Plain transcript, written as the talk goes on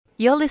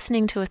You're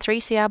listening to a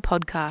 3CR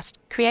podcast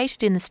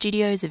created in the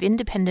studios of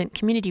independent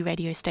community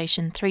radio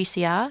station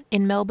 3CR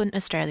in Melbourne,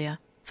 Australia.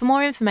 For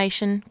more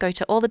information, go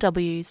to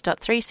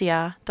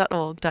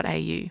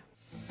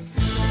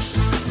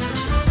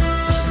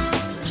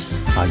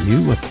allthews.3cr.org.au. Are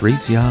you a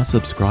 3CR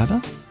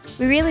subscriber?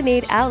 We really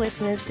need our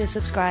listeners to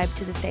subscribe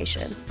to the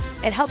station.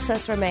 It helps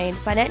us remain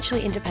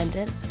financially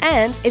independent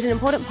and is an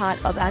important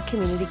part of our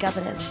community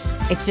governance.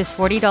 It's just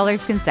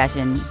 $40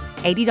 concession,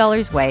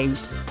 $80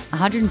 waived,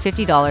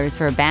 $150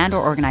 for a band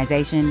or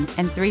organisation,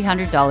 and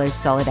 $300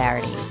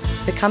 solidarity.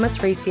 Become a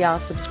 3CR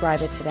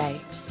subscriber today.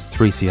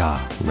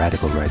 3CR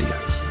Radical Radio.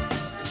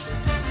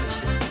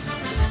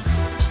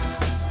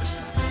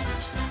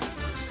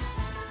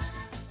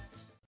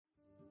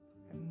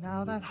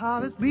 Now that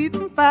heart is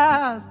beating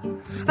fast,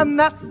 and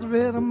that's the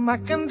rhythm I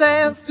can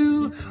dance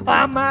to.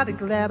 I'm mighty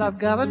glad I've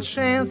got a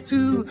chance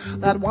to.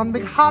 That one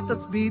big heart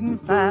that's beating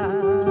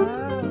fast.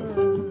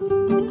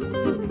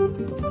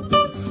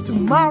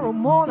 Tomorrow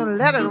morning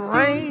let it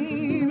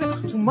rain,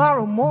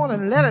 tomorrow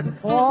morning let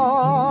it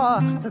pour.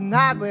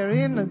 Tonight we're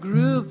in the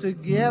groove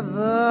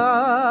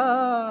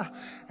together.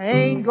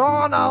 Ain't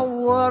gonna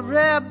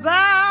worry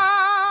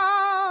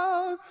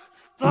about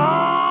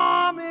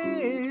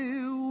stormy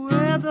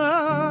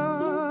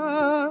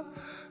weather.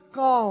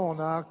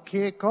 Gonna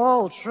kick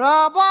old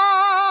trouble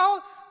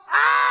out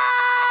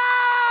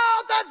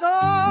the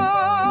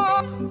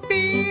door.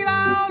 Beat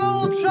out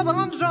old trouble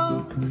and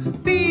drum.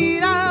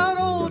 Beat out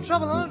old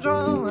trouble and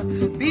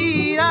drum.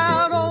 Beat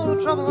out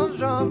old trouble and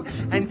drum.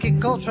 And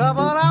kick old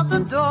trouble out the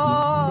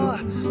door.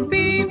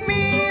 Beat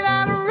me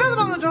that rhythm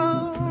on the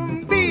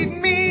drum. Beat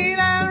me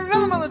that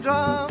rhythm on the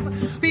drum.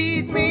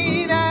 Beat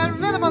me that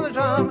rhythm on the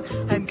drum.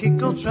 And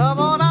kick old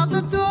trouble out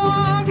the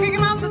door. Kick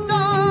him out the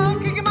door.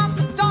 Kick him out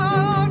the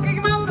door. Kick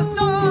him out the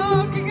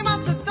door. Kick him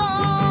out the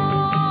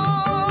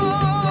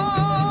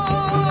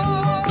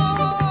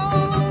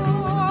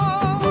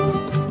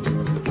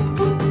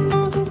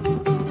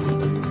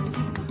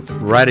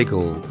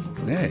Radical,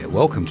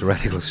 welcome to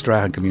Radical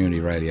Australian Community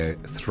Radio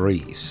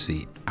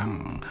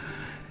 3CR.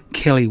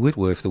 Kelly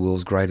Whitworth, the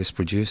world's greatest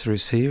producer,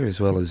 is here,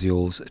 as well as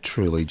yours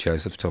truly,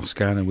 Joseph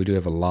Toscano. We do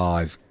have a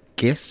live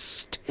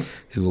guest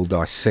who will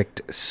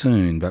dissect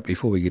soon, but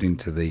before we get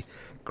into the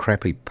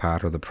crappy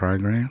part of the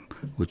program,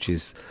 which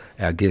is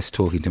our guest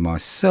talking to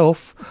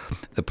myself,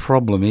 the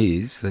problem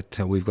is that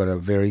we've got a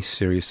very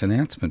serious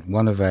announcement.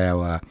 One of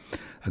our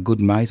a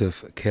good mate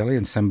of Kelly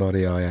and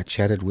somebody I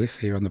chatted with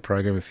here on the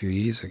program a few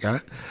years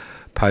ago,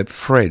 Pope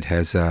Fred,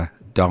 has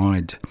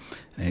died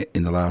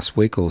in the last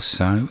week or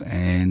so.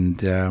 And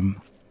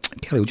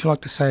Kelly, would you like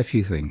to say a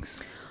few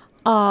things?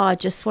 Oh,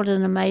 just what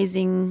an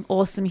amazing,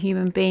 awesome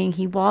human being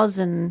he was,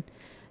 and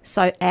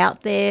so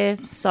out there,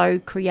 so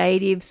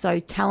creative, so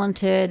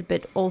talented,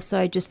 but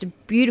also just a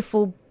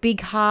beautiful,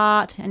 big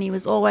heart. And he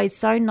was always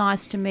so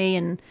nice to me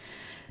and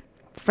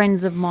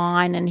friends of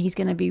mine, and he's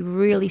going to be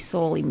really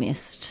sorely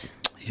missed.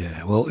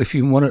 Yeah, well, if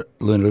you want to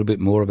learn a little bit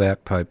more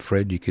about Pope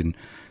Fred, you can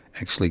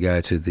actually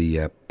go to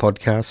the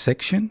podcast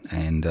section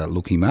and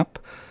look him up.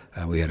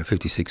 We had a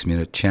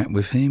 56-minute chat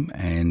with him,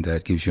 and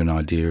it gives you an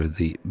idea of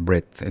the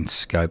breadth and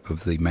scope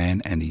of the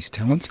man and his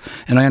talents.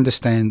 And I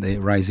understand they're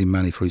raising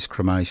money for his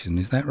cremation.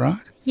 Is that right?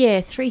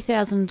 Yeah,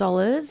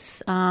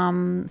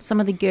 $3,000. Some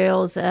of the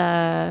girls,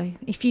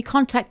 if you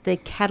contact the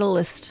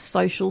Catalyst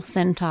Social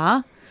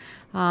Centre,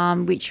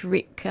 which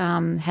Ric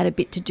had a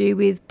bit to do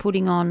with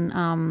putting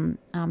on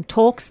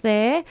talks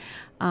there.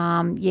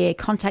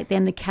 Contact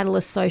them, the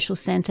Catalyst Social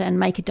Centre, and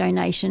make a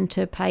donation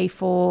to pay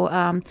for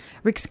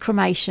Ric's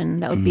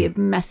cremation. That would be a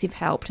massive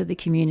help to the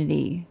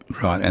community.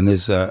 Right, and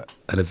there's an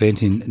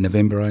event in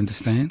November, I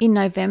understand? In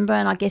November,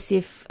 and I guess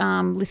if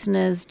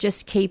listeners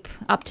just keep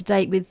up to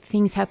date with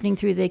things happening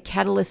through the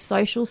Catalyst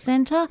Social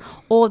Centre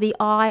or the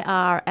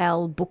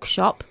IRL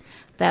bookshop,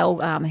 they'll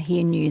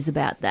hear news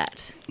about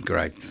that.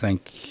 Great.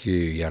 Thank you,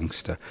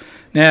 youngster.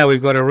 Now,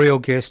 we've got a real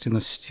guest in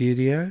the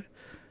studio.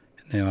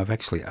 Now, I've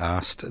actually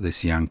asked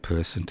this young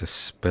person to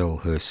spell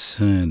her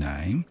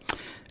surname,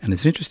 and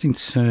it's an interesting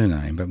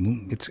surname, but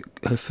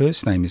her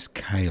first name is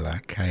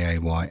Kayla,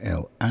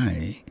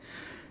 Kayla,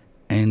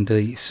 and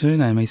the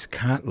surname is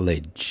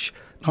Cartledge.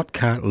 Not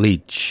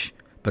Cartledge,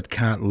 but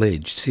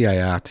Cartledge, Cartledge,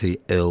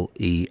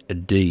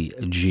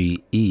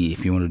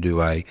 if you want to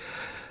do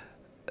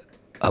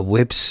a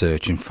web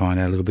search and find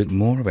out a little bit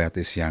more about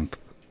this young,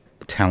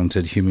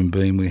 talented human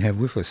being we have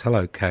with us.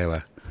 Hello,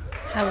 Kayla.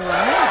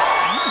 Hello.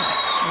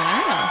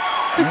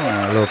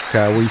 Oh, look,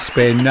 we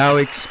spare no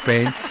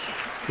expense.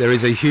 There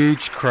is a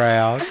huge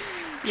crowd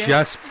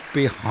just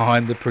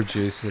behind the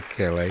producer,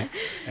 Kelly,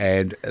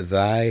 and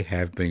they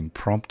have been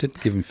prompted,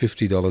 given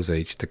 $50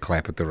 each to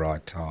clap at the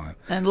right time.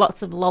 And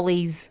lots of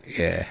lollies.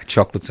 Yeah,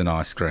 chocolates and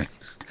ice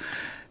creams.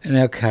 And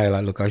now,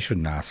 Kayla, look, I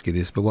shouldn't ask you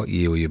this, but what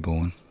year were you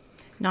born?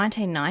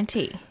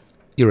 1990.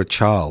 You're a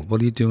child.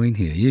 What are you doing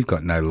here? You've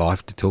got no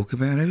life to talk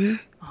about, have you?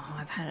 Oh,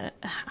 I've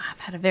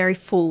had a very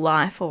full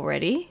life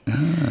already.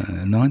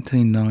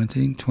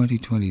 1919,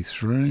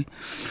 2023,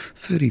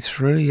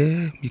 33,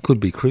 yeah. You could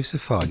be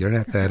crucified. You're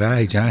at that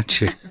age, aren't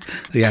you?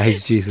 The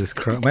age Jesus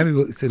Christ. Maybe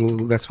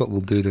that's what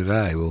we'll do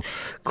today. We'll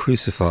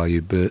crucify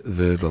you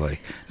verbally.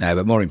 No,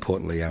 but more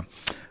importantly,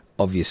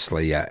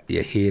 obviously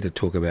you're here to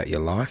talk about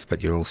your life,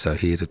 but you're also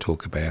here to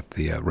talk about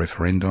the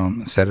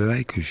referendum on Saturday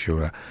because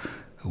you're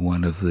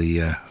one of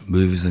the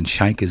movers and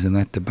shakers in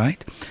that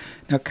debate.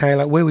 Now,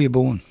 Kayla, where were you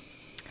born?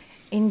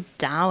 In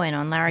Darwin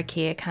on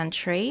Larrakia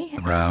country.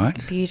 Right.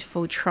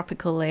 Beautiful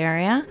tropical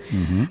area.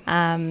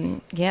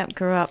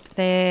 Grew up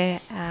there.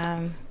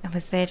 I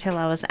was there till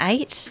I was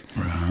 8.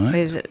 Right.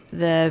 With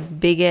the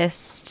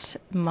biggest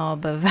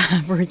mob of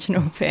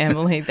Aboriginal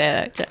family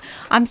there.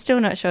 I'm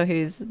still not sure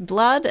who's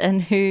blood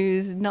and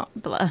who's not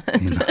blood.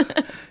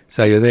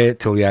 So you're there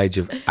till the age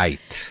of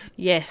 8.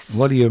 Yes.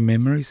 What are your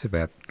memories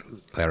about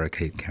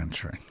Larrakia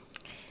country?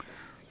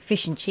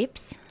 Fish and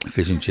chips.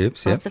 Fish and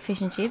chips, yeah. Lots of fish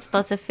and chips.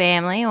 Lots of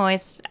family.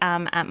 Always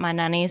at my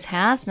nanny's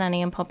house,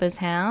 Nanny and Papa's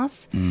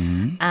house.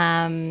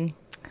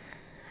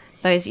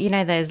 Those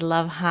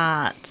Love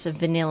Heart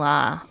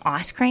vanilla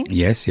ice creams.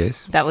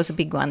 Yes. That was a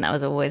big one. That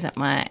was always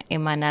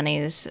in my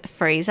nanny's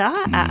freezer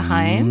at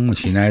home.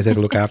 She knows how to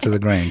look after the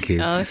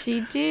grandkids. Oh,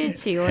 she did.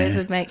 She always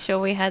would make sure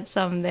we had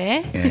some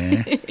there.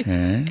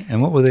 Yeah.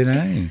 And what were their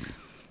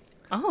names?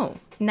 Oh,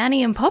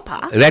 Nanny and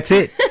Papa. That's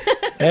it.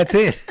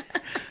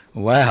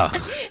 Wow.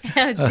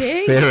 How dare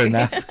you? Fair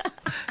enough.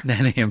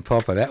 Nanny and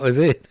Papa, that was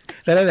it.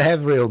 They don't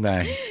have real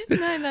names.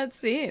 No,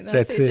 that's it.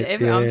 That's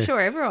it. I'm sure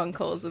everyone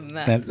calls them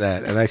that.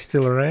 Are they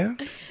still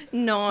around?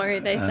 No,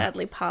 they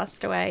sadly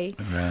passed away.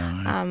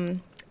 Right.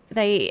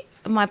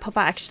 My papa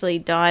actually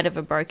died of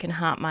a broken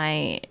heart.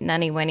 My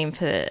nanny went in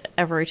for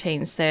a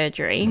routine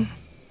surgery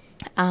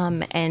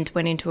and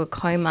went into a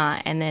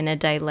coma, and then a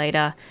day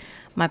later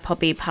my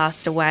poppy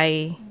passed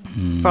away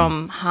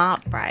from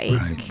heartbreak.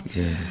 Right,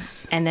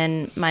 yes. And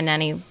then my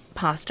nanny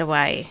passed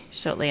away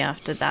shortly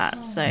after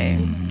that. So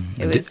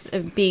it was a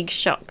big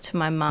shock to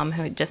my mum,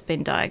 who had just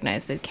been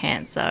diagnosed with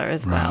cancer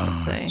as well.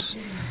 Right. So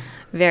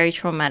very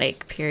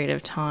traumatic period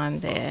of time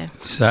there.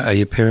 So are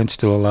your parents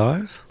still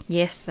alive?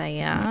 Yes,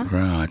 they are.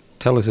 Right.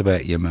 Tell us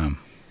about your mum.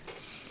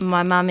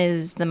 My mum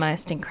is the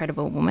most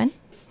incredible woman.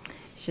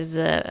 She's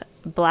a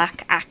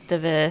black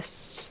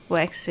activist,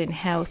 works in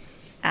health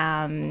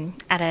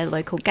at a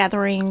local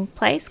gathering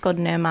place called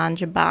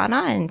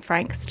Nirmanjabana in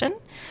Frankston.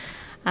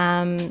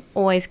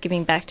 Always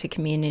giving back to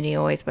community,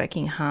 always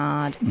working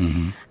hard.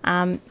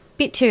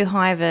 Bit too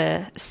high of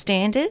a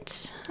standard.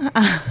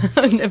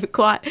 I'll never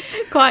quite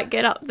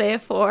get up there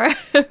for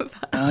her.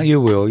 Oh,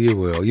 you will.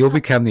 You'll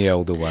become the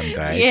elder one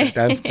day.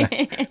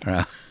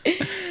 Yeah.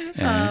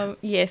 Right.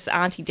 Yes,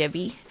 Auntie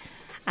Debbie.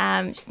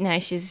 No,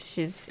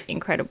 she's an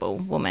incredible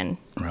woman.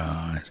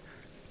 Right.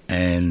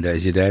 And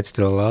is your dad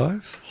still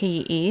alive?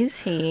 He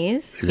is.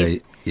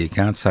 You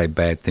can't say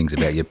bad things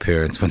about your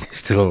parents when they're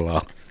still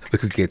alive. We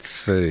could get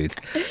sued.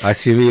 I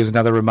assume he was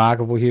another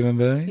remarkable human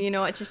being? You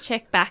know what? Just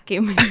check back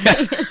in with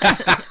me.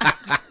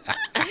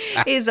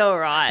 He's all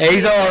right.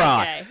 He's all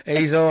right. Okay.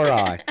 He's all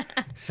right.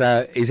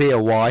 So is he a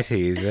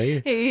whitey, is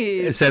he? He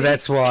is. So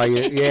that's why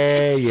you...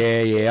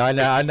 Yeah. I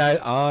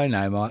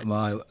know.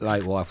 My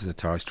late wife was a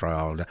Torres Strait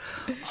Islander.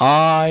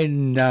 I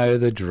know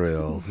the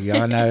drill.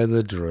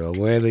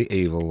 We're the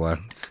evil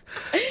ones.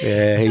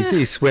 Yeah,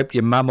 he swept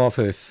your mum off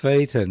her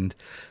feet and...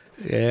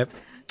 Yeah.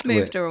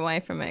 Moved her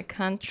away from her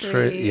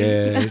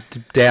country.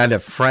 Down to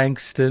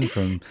Frankston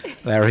from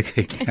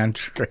Larrakia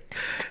country.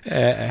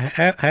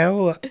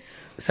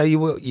 So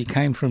you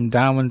came from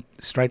Darwin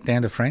straight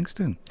down to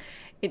Frankston?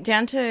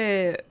 Down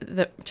to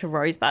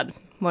Rosebud,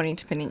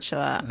 Mornington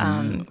Peninsula,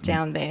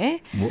 down there.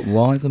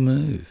 Why the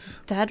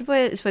move? Dad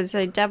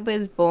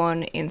was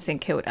born in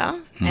St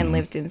Kilda and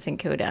lived in St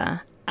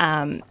Kilda,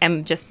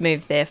 and just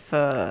moved there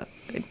to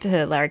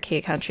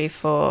Larrakia country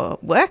for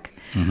work,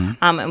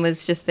 and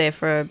was just there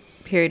for a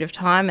period of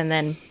time, and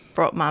then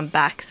brought Mum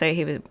back. So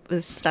he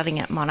was studying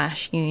at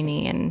Monash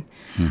Uni and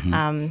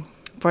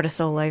brought us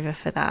all over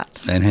for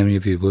that. And how many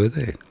of you were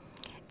there?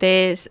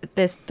 There's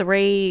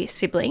 3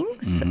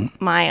 siblings.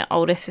 My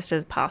older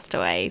sister's passed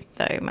away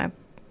though. My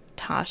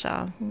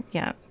Tasha,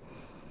 yeah.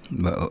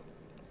 Well,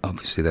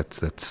 obviously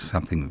that's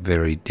something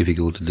very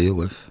difficult to deal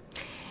with.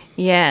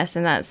 Yes,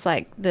 and that's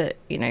like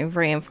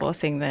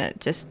reinforcing the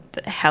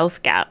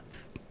health gap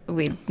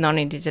with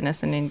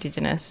non-Indigenous and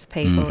Indigenous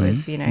people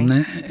is, Do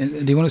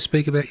you want to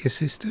speak about your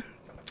sister?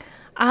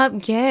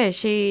 Yeah,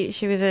 she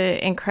was an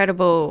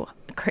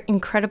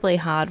incredibly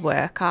hard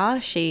worker.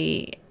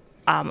 She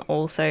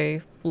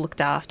also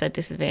looked after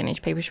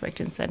disadvantaged people. She worked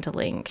in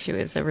Centrelink. She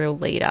was a real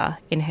leader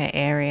in her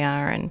area,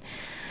 and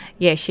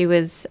yeah, she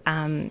was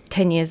 10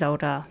 years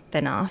older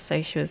than us,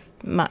 so she was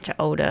much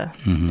older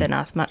than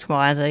us, much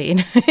wiser,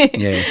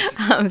 Yes.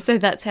 So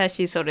that's how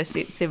she sort of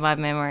sits in my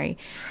memory.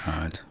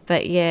 Right.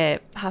 But yeah,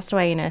 passed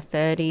away in her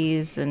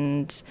 30s,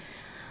 and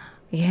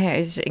yeah, it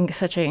was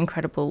such an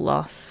incredible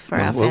loss for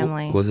our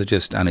family. Was it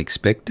just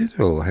unexpected,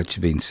 or had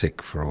she been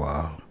sick for a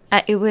while?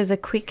 It was a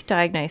quick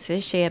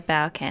diagnosis. She had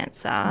bowel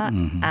cancer,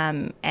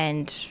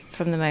 and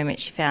from the moment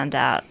she found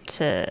out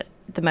to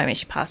the moment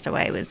she passed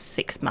away was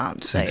 6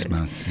 months. 6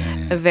 months,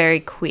 yeah. A very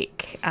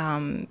quick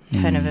turn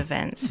of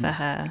events for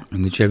her.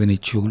 And did you have any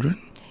children?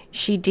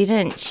 She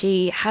didn't.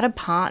 She had a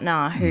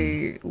partner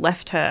who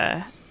left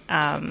her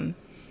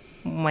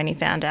when he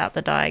found out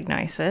the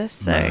diagnosis.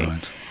 So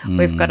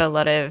we've got a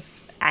lot of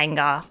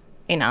anger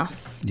in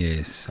us.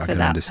 Yes, I for can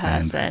that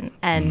understand person. that.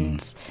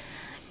 And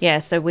yeah,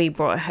 so we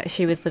brought her.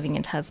 She was living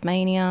in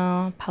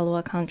Tasmania,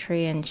 Palawa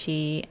country, and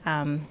she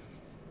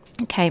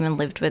came and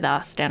lived with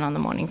us down on the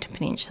Mornington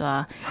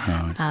Peninsula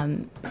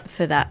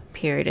for that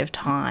period of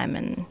time.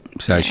 And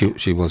so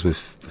she was with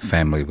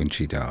family when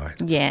she died?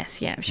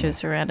 Yes, yeah. She was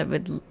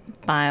surrounded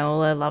by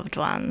all her loved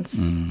ones.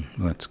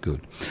 Well, that's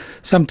good.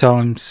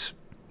 Sometimes,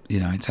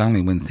 it's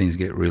only when things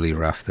get really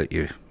rough that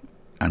you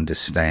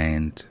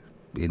understand,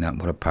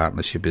 what a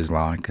partnership is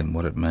like and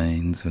what it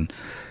means. And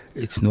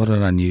it's not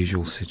an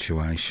unusual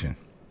situation.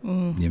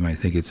 You may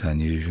think it's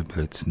unusual, but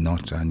it's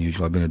not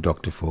unusual. I've been a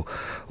doctor for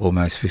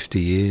almost 50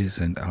 years,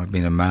 and I've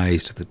been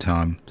amazed at the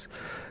times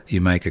you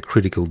make a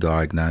critical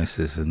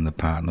diagnosis and the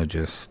partner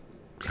just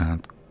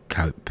can't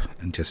cope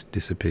and just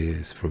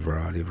disappears for a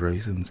variety of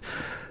reasons.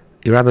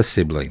 Your other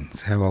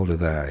siblings, how old are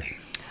they?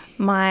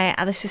 My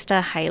other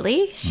sister,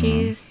 Hayley,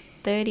 she's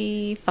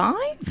 35,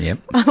 Yep.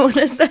 I want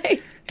to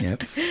say.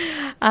 Yep.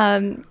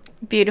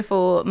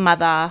 Beautiful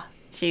mother.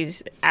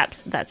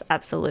 That's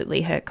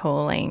absolutely her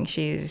calling.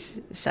 She's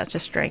such a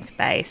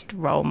strength-based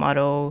role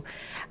model,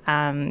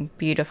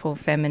 beautiful,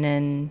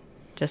 feminine,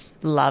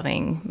 just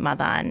loving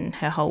mother, and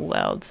her whole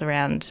world's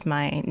around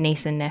my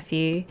niece and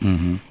nephew,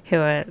 who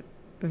are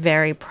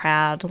very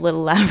proud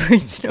little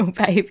Aboriginal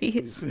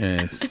babies.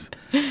 Yes.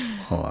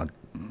 Well,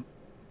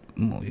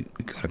 you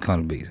got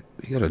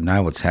to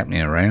know what's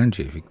happening around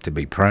you to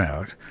be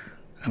proud.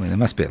 I mean, there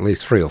must be at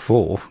least 3 or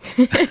 4.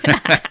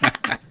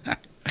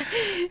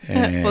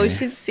 Yeah. Well,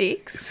 she's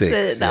 6.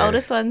 The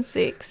oldest one's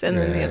 6, and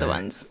then the other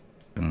one's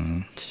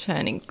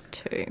turning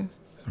 2.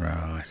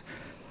 Right.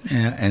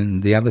 Yeah,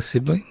 and the other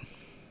sibling?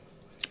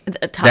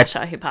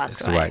 Tasha, who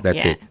passed away.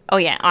 That's it. Oh,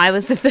 yeah, I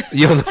was the third.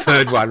 You're the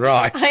third one,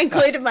 right. I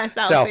included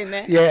myself in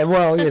there. Yeah,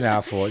 well,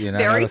 I thought,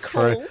 Very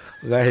cool.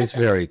 That is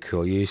very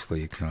cool.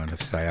 Usually you kind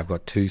of say, I've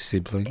got 2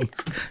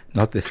 siblings,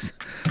 not this.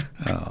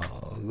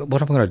 Oh,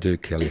 what am I going to do,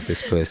 Kelly, with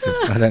this person?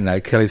 I don't know.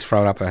 Kelly's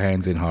thrown up her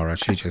hands in horror.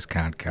 She just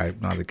can't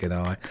cope. Neither can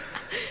I.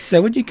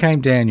 So when you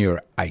came down, you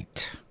were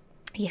 8.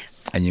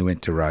 Yes. And you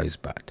went to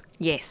Rosebud.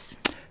 Yes.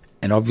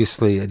 And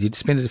obviously, you'd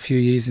spent a few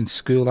years in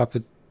school up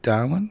at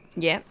Darwin?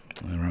 Yep.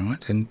 All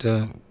right. And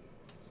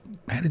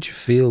how did you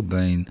feel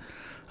being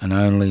an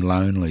only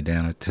lonely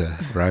down at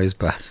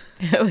Rosebud?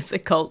 It was a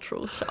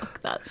cultural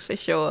shock, that's for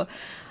sure.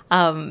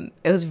 It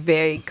was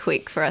very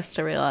quick for us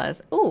to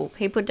realise,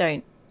 people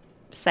don't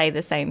say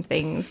the same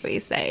things we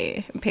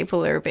say.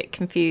 People are a bit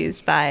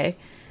confused by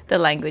the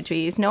language we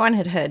use. No one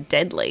had heard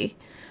deadly.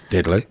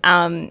 Deadly?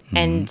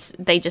 And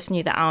they just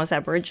knew that I was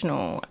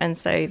Aboriginal, and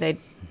so they'd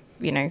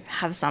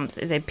have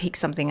something, they'd pick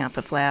something up,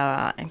 a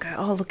flower, and go,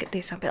 oh, look at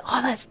this. I'd be like,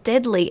 oh, that's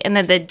deadly. And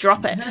then they'd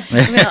drop it.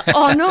 And be like,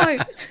 oh, no,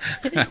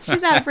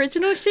 she's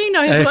Aboriginal. She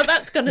knows what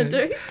that's going to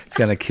do. It's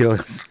going to kill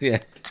us, yeah.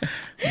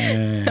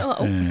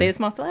 There's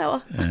my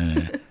flower.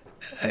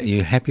 Are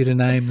you happy to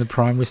name the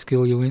primary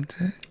school you went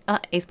to?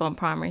 Eastbourne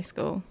Primary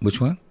School.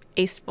 Which one?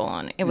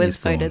 Eastbourne. It was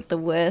voted the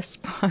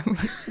worst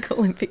primary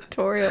school in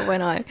Victoria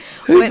when I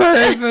Who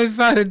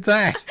voted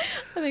that?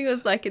 I think it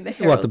was like in the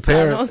Herald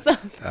Sun or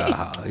something.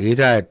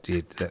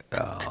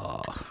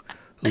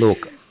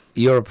 Look,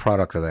 you're a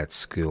product of that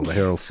school. The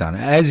Herald Sun,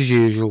 as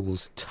usual,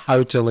 was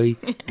totally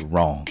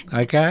wrong,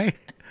 okay?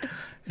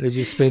 Did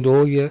you spend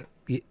all your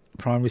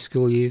primary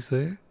school years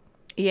there?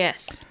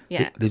 Yes,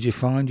 yeah. Did you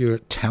find you're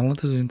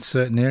talented in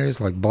certain areas,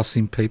 like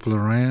bossing people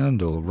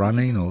around or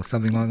running or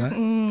something like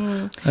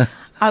that?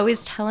 I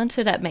was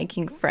talented at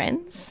making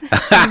friends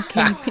and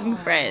keeping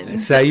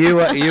friends. So you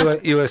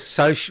were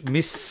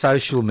Miss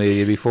Social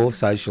Media before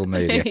social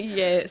media.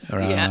 Yes.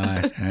 Right.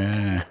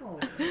 Yeah.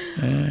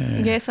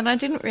 Yes, and I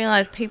didn't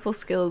realise people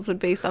skills would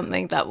be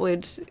something that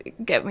would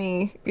get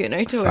me,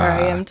 to where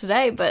I am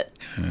today. But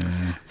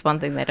it's one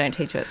thing they don't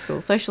teach you at school.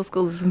 Social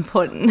skills is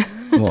important.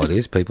 Well, it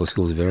is. People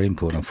skills are very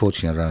important.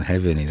 Unfortunately, I don't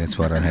have any. That's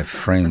why I don't have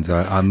friends.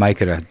 I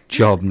make it a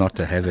job not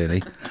to have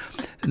any.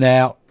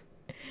 Now,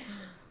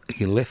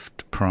 you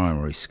left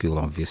primary school,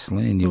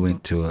 obviously, and you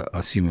went to, I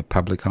assume, a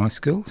public high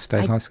school,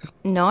 high school?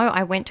 No,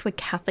 I went to a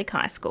Catholic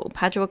high school,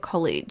 Padua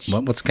College.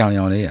 What's going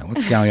on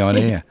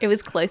here? It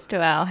was close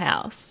to our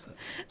house.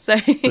 So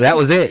that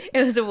was it?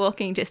 It was a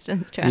walking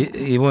distance to our house.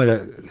 You weren't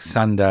a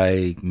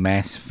Sunday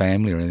mass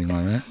family or anything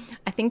like that?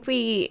 I think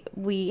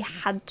we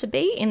had to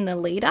be in the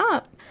lead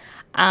up,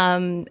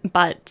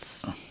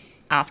 but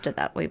after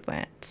that we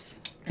weren't.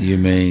 You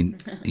mean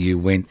you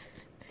went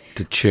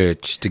to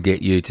church to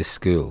get you to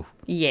school?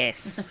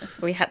 Yes,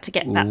 we had to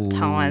get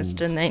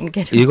baptised and then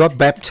get... You got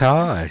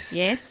baptised?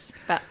 Yes,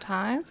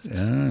 baptised.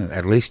 Oh,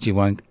 at least you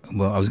won't...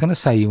 Well, I was going to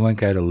say you won't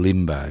go to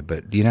limbo,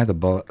 but do you know the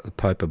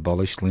Pope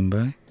abolished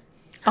limbo?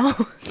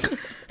 Oh.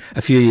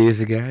 A few years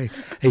ago.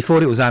 He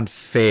thought it was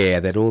unfair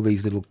that all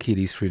these little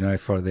kiddies through no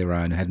fault of their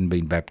own who hadn't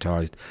been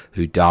baptised,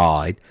 who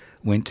died,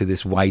 went to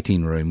this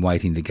waiting room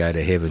waiting to go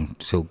to heaven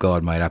till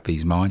God made up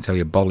his mind, so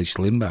he abolished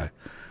limbo.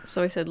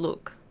 So he said,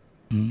 look,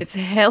 it's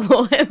hell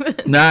or heaven.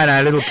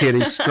 No, little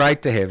kiddies,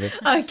 straight to heaven.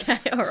 Okay,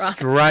 all right.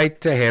 Straight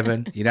to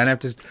heaven. You don't have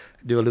to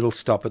do a little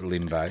stop at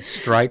limbo.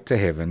 Straight to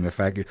heaven. The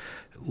fact,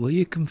 were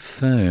you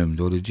confirmed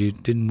or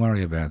didn't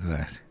worry about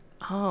that?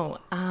 Oh,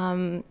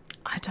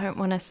 I don't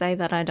want to say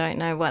that I don't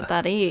know what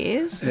that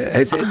is.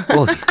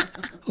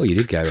 Well, you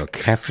did go to a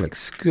Catholic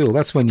school.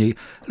 That's when you're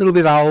a little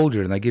bit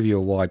older and they give you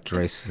a white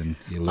dress and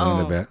you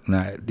learn about...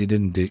 No, you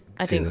didn't do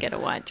I didn't that. get a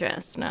white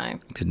dress, no.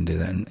 Didn't do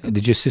that. And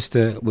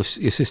was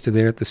your sister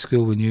there at the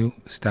school when you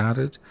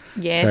started?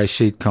 Yes. So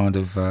she kind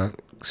of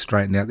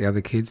straightened out the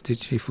other kids, did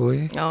she, for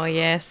you? Oh,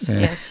 yes. Yeah.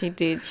 Yes, she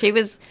did. She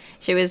was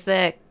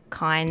the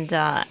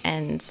kinder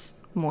and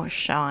more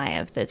shy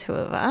of the two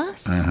of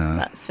us.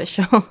 That's for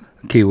sure.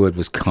 Keyword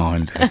was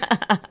kind. Right.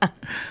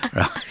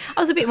 I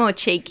was a bit more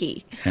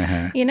cheeky.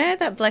 You know,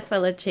 that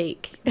blackfella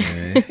cheek.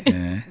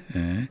 Yeah.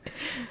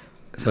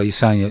 So you're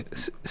saying your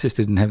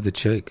sister didn't have the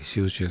cheek.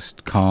 She was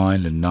just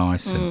kind and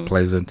nice and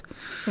pleasant.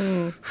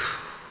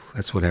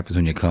 That's what happens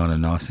when you're kind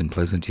and nice and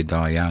pleasant. You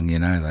die young, you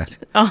know that.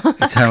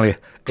 It's only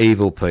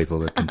evil people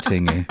that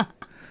continue.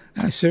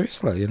 No,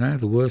 seriously,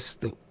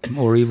 the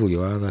more evil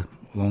you are, the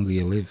longer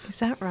you live. Is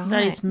that right?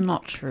 That is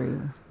not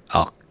true.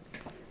 Oh.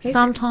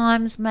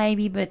 Sometimes,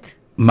 maybe, but...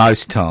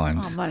 Most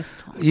times. Oh, most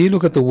times. You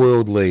look at the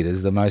world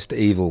leaders, the most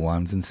evil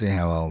ones, and see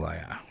how old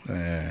they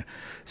are.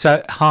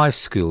 So, high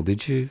school,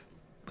 did you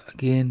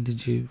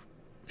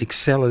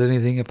excel at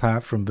anything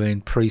apart from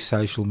being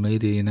pre-social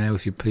media,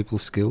 with your people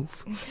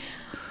skills?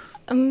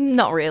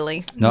 Not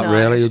really. Not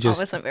really? I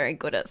wasn't very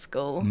good at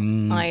school.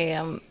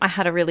 I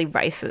had a really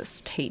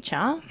racist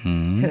teacher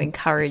who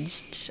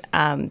encouraged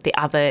the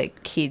other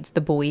kids,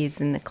 the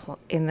boys in the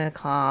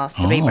class,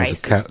 to be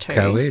racist too.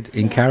 Co-ed.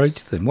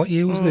 Encouraged them. What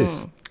year was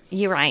this?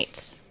 Year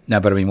 8.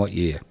 No, but I mean, what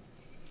year?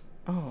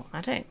 Oh,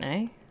 I don't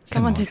know.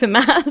 Someone do the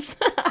maths.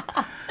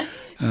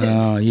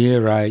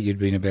 Year 8, you'd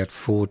been about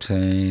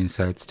 14,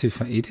 so it's too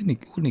far. You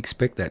wouldn't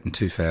expect that in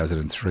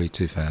 2003,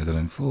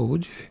 2004,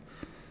 would you?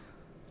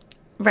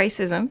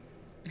 Racism?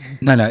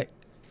 No.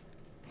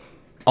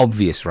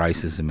 Obvious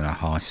racism in a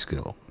high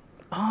school.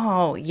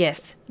 Oh,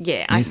 yes.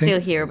 Yeah, I still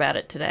hear about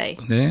it today.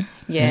 Yeah?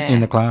 Yeah. In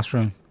the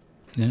classroom?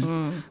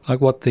 Yeah. Like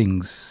what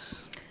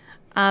things?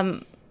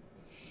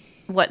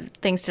 What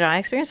things did I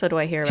experience or do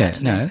I hear about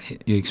today? No,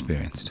 you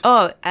experienced.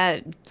 Oh,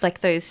 like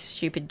those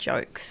stupid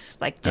jokes.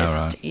 Like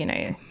just,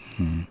 right.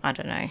 I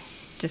don't know.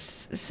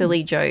 Just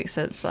silly jokes.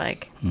 It's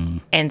like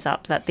ends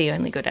up that the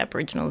only good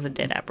Aboriginals are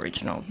dead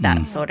Aboriginal.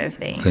 That sort of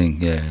thing.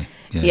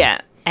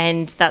 Yeah.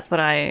 And that's what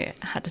I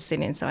had to sit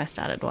in. So I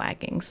started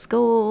wagging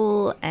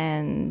school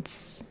and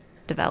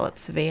developed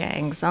severe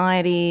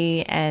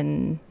anxiety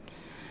and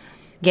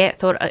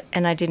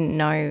and I didn't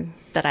know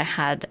that I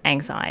had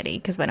anxiety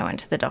because when I went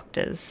to the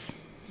doctors,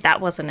 that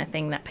wasn't a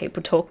thing that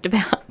people talked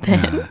about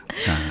then.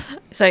 No.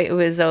 So it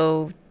was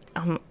all,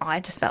 I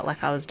just felt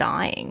like I was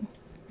dying.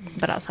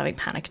 But I was having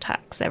panic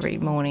attacks every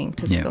morning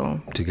to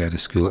school. To go to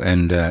school.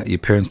 And your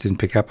parents didn't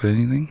pick up on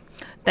anything?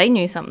 They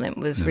knew something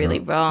was really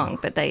wrong,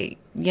 but they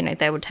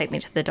would take me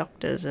to the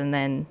doctors and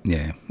then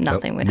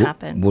nothing would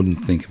happen.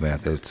 Wouldn't think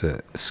about that. It's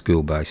a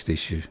school-based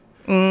issue.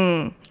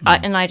 And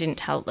I didn't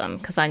tell them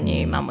because I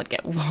knew Mum would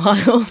get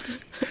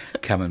wild.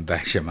 Come and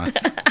bash her, mate.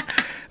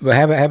 But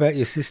how about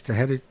your sister?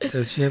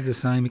 Did she have the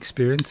same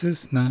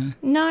experiences? No?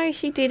 No,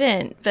 she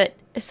didn't. But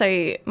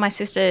so my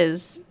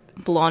sister's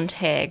blonde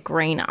hair,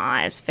 green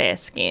eyes, fair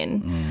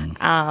skin.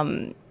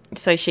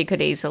 So she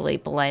could easily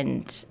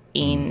blend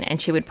in and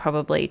she would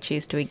probably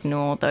choose to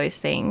ignore those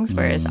things,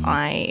 whereas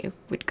I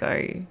would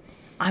go,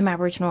 I'm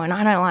Aboriginal and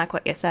I don't like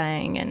what you're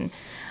saying, and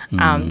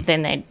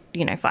then they'd,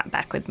 fight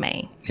back with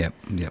me. Yep.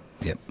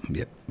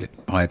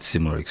 I had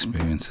similar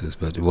experiences,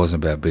 but it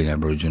wasn't about being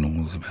Aboriginal,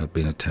 it was about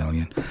being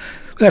Italian.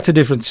 But that's a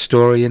different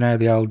story,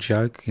 the old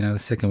joke, the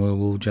Second World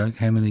War joke.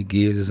 How many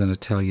gears is an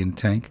Italian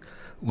tank?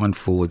 1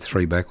 forward,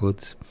 3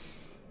 backwards.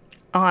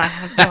 Oh, I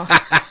have not.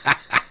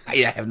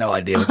 I have no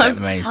idea what that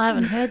means. I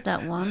haven't heard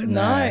that one.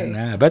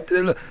 No. But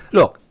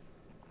look,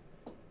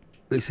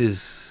 this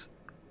is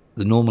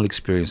the normal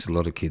experience a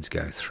lot of kids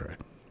go through,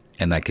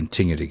 and they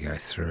continue to go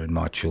through. And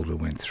my children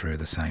went through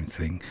the same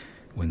thing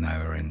when they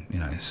were in,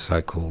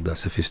 so-called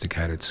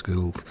sophisticated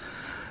schools.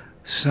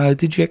 So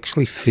did you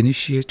actually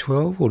finish year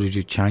 12 or did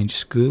you change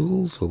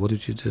schools or what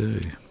did you do?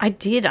 I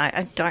did.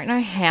 I don't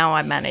know how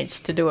I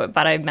managed to do it,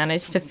 but I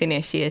managed to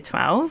finish year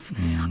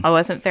 12. I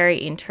wasn't very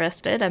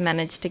interested. I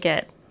managed to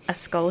get a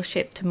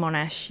scholarship to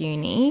Monash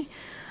Uni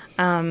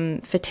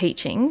for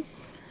teaching,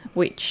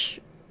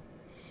 which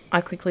I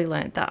quickly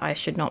learnt that I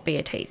should not be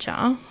a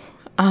teacher.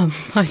 I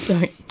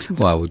don't.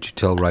 Why would you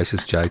tell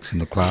racist jokes in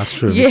the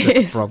classroom? Yes.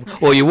 Is that the problem?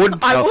 Or you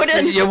wouldn't tell. I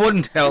wouldn't. You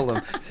wouldn't tell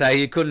them. So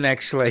you couldn't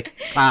actually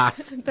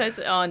pass.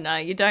 Oh no,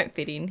 you don't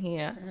fit in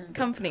here.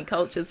 Company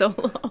culture's all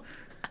off.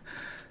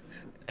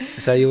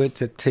 So you went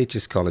to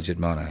Teachers College at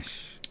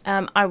Monash.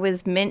 I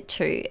was meant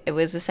to. It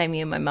was the same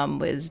year my mum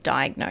was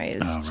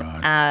diagnosed. Oh,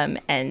 right.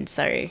 And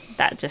so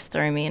that just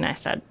threw me, and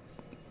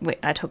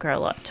I took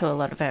her to a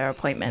lot of her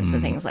appointments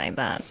and things like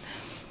that.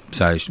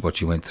 So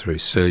what you went through,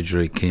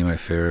 surgery,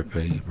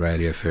 chemotherapy,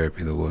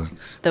 radiotherapy, the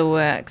works. The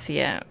works,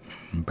 yeah.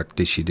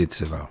 But she did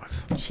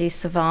survive. She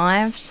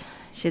survived.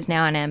 She's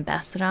now an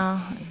ambassador.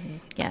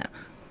 Yeah.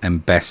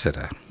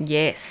 Ambassador?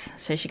 Yes.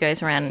 So she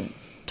goes around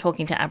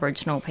talking to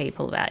Aboriginal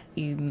people about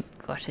you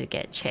got to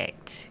get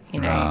checked, you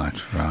know.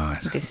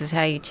 Right. This is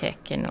how you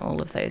check and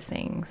all of those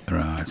things.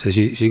 Right. So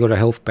she got a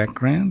health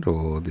background,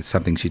 or there's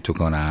something she took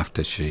on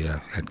after she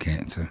had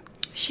cancer?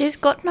 She's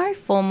got no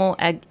formal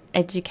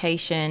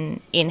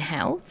education in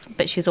health,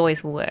 but she's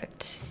always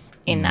worked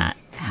in that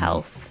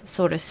health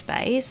sort of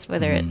space,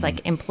 whether it's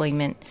like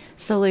employment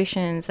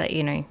solutions that,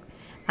 you know,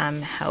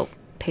 help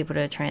people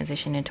to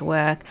transition into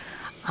work,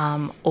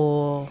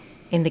 or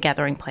in the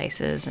gathering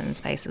places and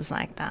spaces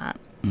like that.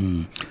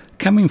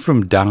 Coming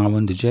from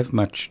Darwin, did you have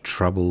much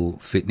trouble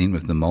fitting in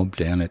with the mob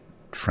down at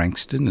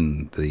Frankston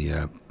and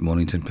the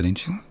Mornington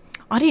Peninsula?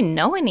 I didn't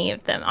know any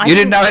of them. You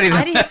didn't know any of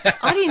them?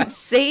 I didn't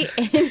see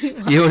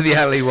anyone. You were the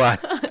only one.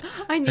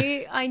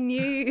 I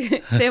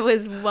knew there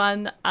was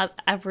one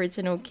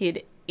Aboriginal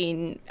kid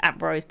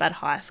at Rosebud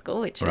High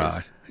School, which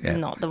was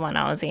not the one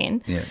I was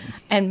in. Yeah.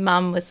 And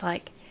Mum was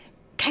like,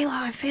 Kayla,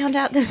 I found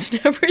out there's an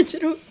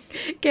Aboriginal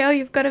girl.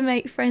 You've got to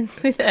make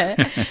friends with her.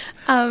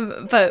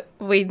 But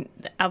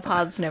our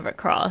paths never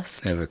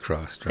crossed. Never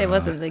crossed, right. There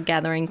wasn't the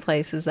gathering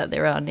places that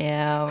there are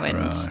now.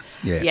 And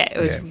it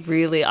was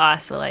really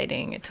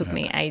isolating. It took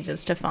me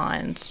ages to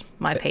find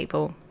my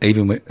people. Did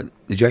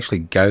you actually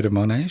go to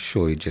Monash,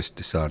 or you just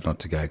decided not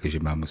to go because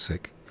your mum was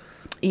sick?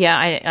 Yeah,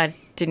 I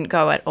didn't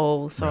go at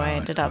all, so I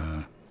ended up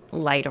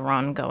later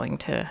on going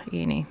to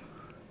uni.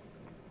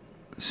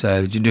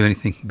 So did you do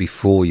anything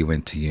before you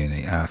went to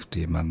uni, after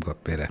your mum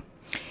got better?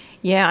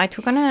 Yeah, I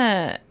took on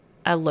a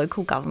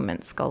local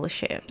government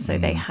scholarship. So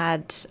they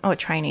had, a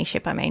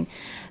traineeship, I mean.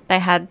 They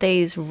had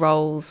these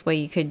roles where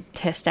you could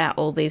test out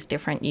all these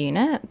different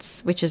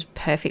units, which is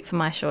perfect for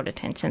my short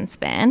attention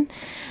span.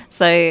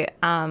 So,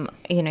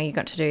 you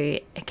got to do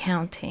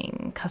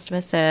accounting,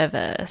 customer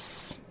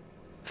service,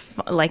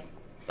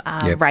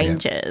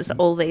 rangers,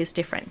 all these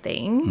different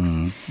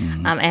things.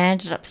 I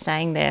ended up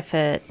staying there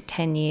for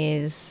 10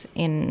 years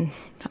in,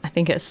 I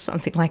think it's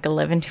something like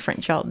 11 different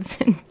jobs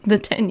in the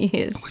 10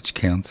 years. Which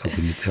council,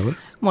 can you tell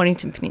us?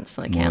 Mornington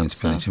Peninsula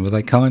Council. Were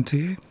they kind to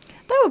you?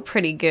 They were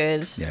pretty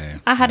good. Yeah.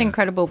 I had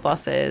incredible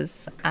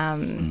bosses,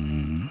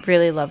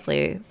 really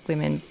lovely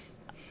women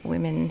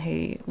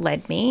who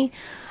led me.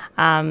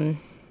 And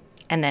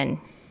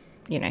then,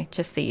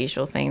 just the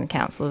usual thing, the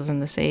councillors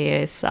and the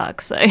CEOs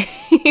suck, so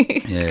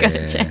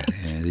gotta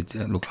change.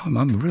 Yeah. Look,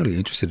 I'm really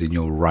interested in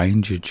your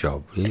ranger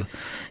job. Did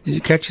you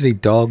catch any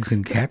dogs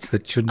and cats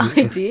that shouldn't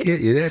I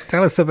did.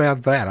 Tell us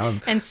about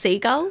that. And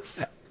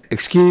seagulls?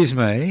 Excuse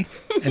me,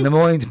 in the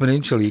Mornington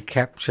Peninsula you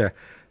capture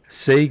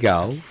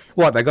seagulls.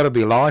 What, they got to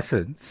be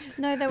licensed?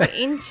 No, they were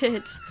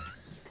injured.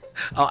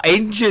 Oh,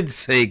 injured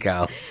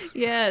seagulls.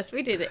 Yes,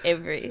 we did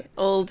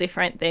all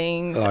different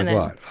things.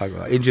 Like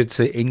what?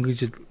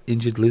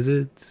 Injured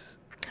lizards?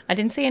 I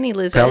didn't see any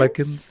lizards.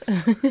 Pelicans?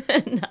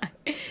 No,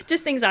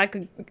 just things I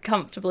could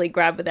comfortably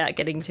grab without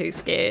getting too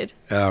scared.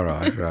 Oh,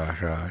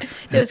 right.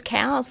 There was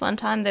cows one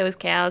time. There was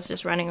cows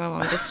just running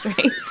along the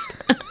streets.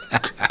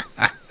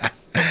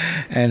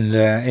 And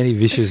any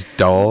vicious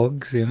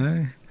dogs,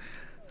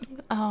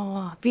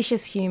 Oh,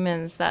 vicious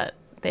humans that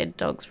their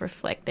dogs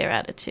reflect their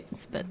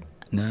attitudes, but...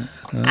 No.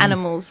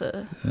 Animals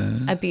are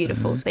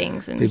beautiful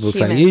things. And people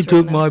say, you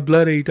took my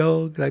bloody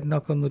dog. They'd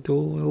knock on the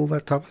door and all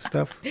that type of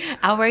stuff.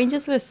 Our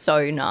rangers were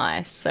so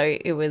nice. So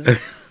it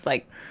was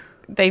like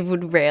they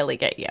would rarely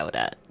get yelled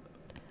at.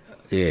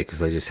 Yeah, because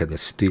they just had the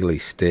steely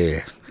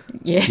stare.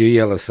 Yeah. You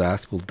yell at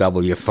us, we'll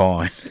double your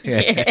fine.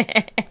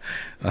 Yeah.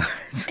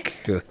 Oh, that's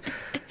good.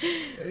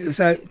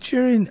 So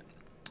during...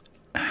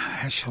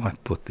 How shall I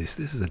put this?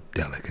 This is a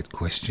delicate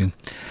question.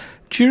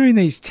 During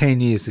these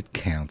 10 years at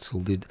council,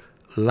 did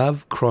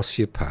love cross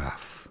your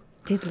path?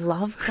 Did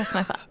love cross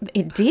my path?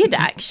 It did,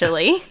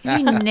 actually.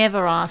 You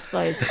never ask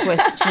those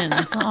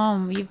questions.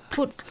 You've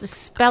put a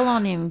spell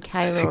on him,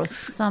 Kayla, or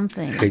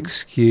something.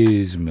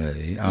 Excuse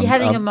me. You're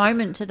having a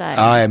moment today.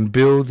 I am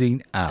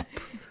building up.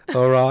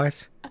 All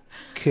right?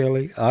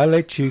 Kelly, I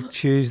let you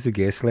choose the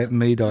guests. Let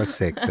me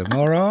dissect them,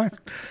 all right?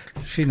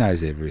 She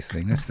knows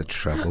everything. That's the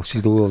trouble.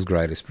 She's the world's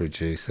greatest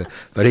producer,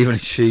 but even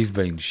she's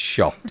been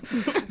shocked.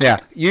 Now,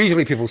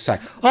 usually people say,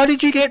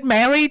 did you get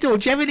married or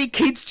did you have any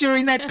kids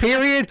during that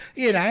period?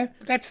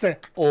 That's the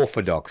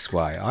orthodox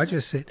way. I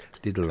just said,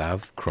 did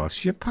love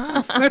cross your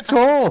path? That's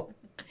all.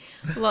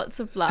 Lots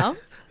of love.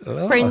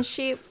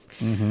 Friendship.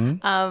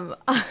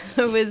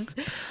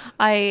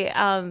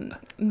 I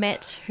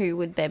met who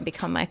would then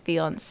become my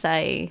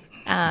fiancé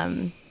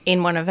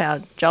in one of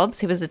our jobs.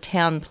 He was a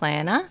town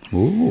planner.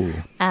 Ooh.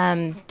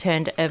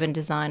 Turned urban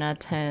designer,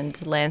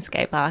 turned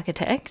landscape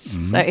architect.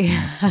 So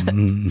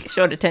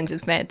short attention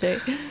span too.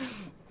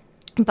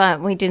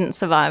 But we didn't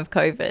survive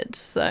COVID,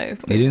 so...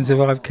 You didn't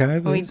survive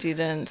COVID? We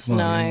didn't, well,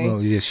 no.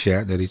 Well, you're just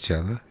shouting at each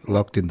other,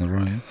 locked in the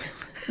room.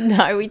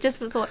 No, we just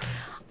thought,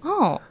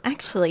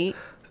 actually,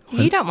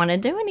 you don't want to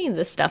do any of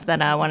the stuff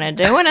that I want to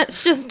do, and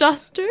it's just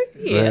us two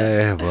here.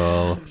 Yeah,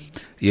 well,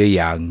 you're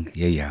young.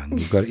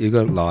 You've got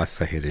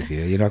life ahead of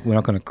you. We're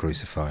not going to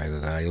crucify you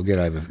today. You'll get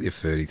over your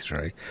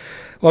 33.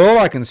 Well, all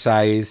I can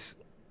say is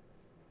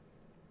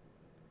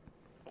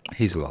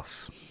his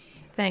loss.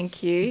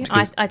 Thank you.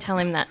 I tell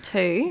him that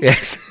too.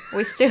 Yes.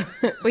 We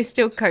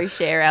still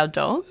co-share our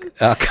dog.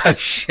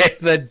 Co-share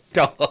the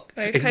dog.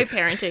 We're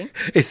co-parenting.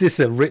 Is this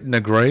a written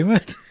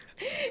agreement?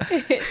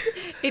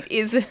 It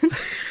isn't.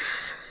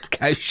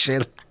 Co-share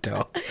the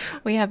dog.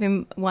 We have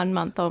him 1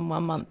 month on,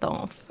 1 month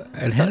off.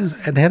 And how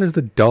does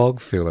the dog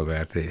feel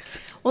about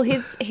this? Well,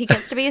 he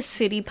gets to be a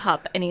city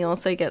pup, and he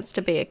also gets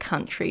to be a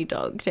country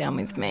dog down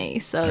with me.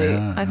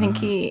 So I think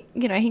he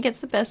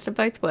gets the best of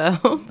both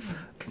worlds.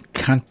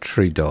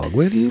 Country dog.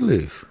 Where do you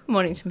live?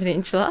 Mornington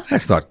Peninsula.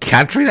 That's not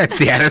country. That's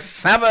the outer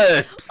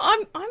suburbs.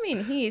 I'm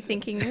in here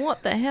thinking,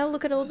 what the hell?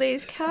 Look at all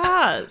these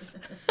cars.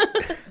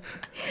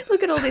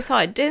 Look at all this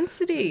high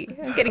density.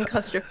 I'm getting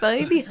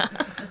claustrophobia.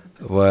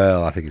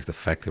 Well, I think it's the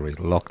fact that we're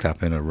locked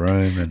up in a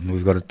room and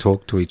we've got to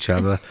talk to each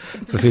other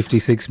for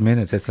 56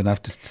 minutes. That's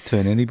enough to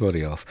turn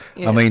anybody off.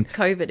 Yeah, I mean, it's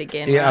COVID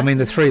again. Yeah, right? I mean,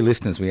 the 3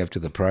 listeners we have to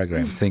the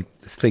program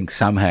think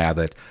somehow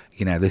that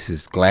this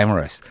is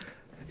glamorous.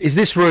 Is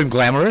this room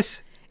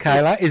glamorous,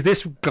 Kayla? Is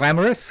this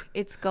glamorous?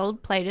 It's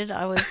gold plated.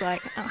 I was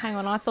like, hang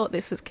on, I thought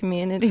this was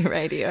community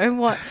radio.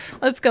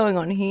 What's going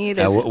on here?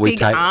 There's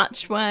big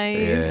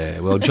archways. Yeah,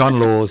 well, John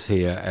Law's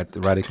here at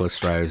the Radical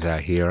Australia is our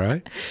hero.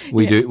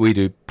 We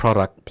do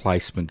product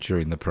placement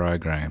during the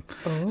program.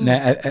 Oh.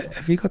 Now,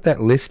 have you got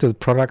that list of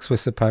products we're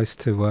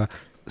supposed to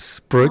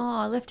spruik?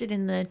 Oh, I left it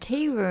in the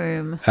tea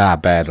room.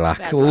 Bad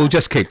luck. We'll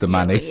just keep the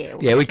money.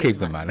 Yeah, we keep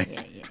the money.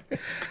 Yeah.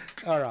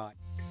 All right.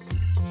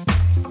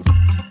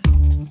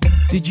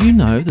 Did you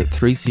know that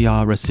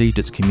 3CR received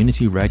its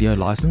community radio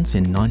licence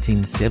in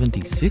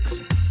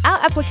 1976? Our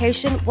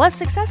application was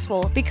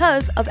successful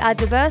because of our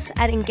diverse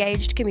and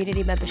engaged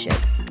community membership.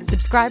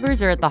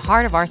 Subscribers are at the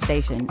heart of our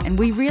station, and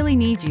we really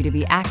need you to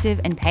be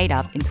active and paid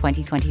up in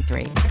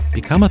 2023.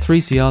 Become a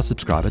 3CR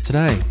subscriber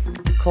today.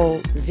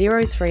 Call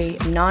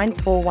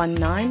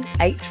 039419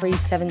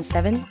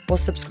 8377 or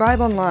subscribe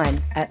online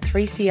at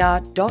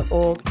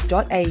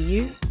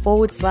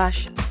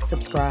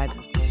 3cr.org.au/subscribe.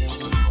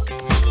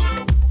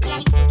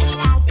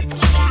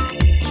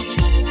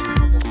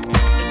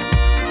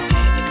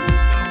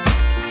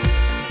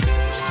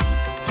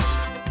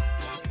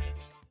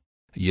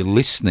 You're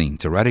listening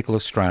to Radical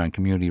Australian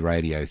Community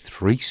Radio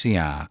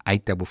 3CR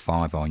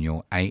 855 on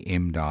your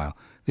AM dial.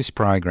 This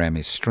program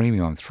is streaming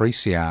on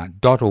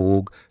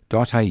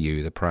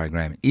 3cr.org.au. The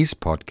program is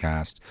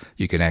podcast.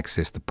 You can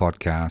access the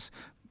podcast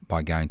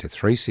by going to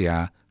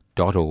 3cr.org.au.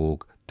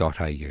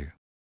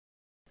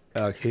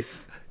 Okay,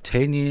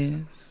 10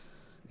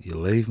 years, you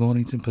leave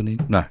Mornington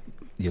Peninsula. No,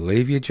 you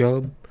leave your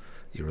job,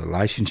 your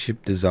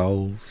relationship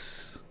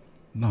dissolves.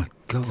 My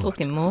God, It's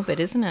looking morbid,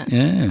 isn't it?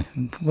 yeah.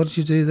 What did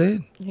you do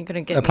then? You're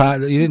gonna get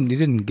You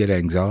didn't get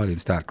anxiety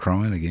and start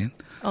crying again.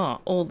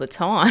 all the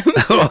time.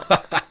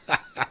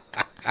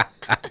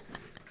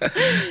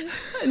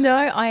 No,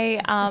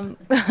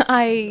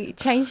 I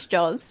changed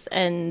jobs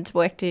and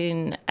worked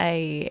in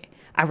a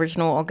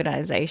Aboriginal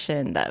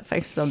organisation that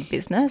focuses on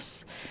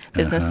business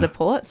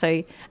support.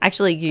 So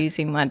actually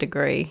using my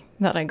degree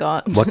that I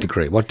got. What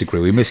degree?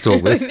 We missed all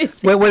this.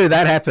 Where did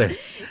that happen?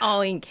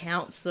 Oh, in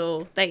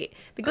council. The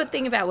good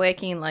thing about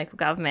working in local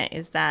government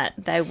is that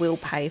they will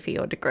pay for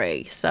your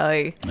degree.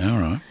 So All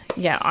right.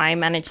 yeah, I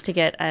managed to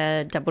get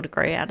a double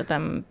degree out of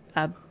them,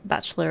 a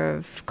Bachelor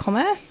of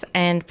Commerce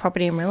and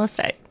Property and Real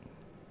Estate.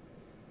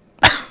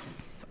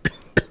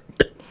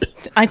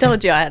 I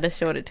told you I had a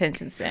short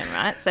attention span,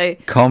 right? So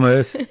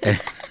Commerce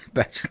and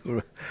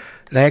Bachelor.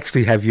 They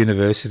actually have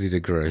university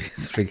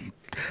degrees.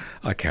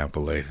 I can't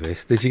believe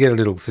this. Did you get a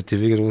little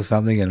certificate or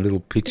something and a little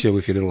picture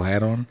with your little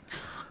hat on?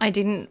 I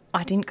didn't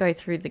go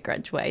through the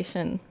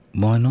graduation.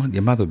 Why not?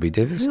 Your mother would be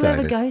devastated.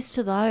 Whoever goes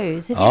to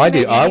those. Have you I ever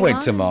did. met I anyone?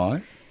 went to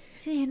mine.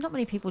 See, not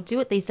many people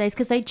do it these days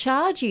because they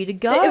charge you to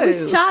go. It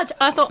was charged.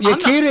 I thought, You're I'm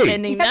kidding. not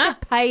spending You have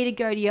that. to pay to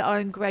go to your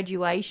own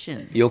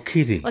graduation. You're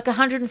kidding. Like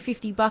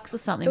 $150 or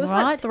something, It was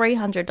right? like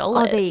 $300.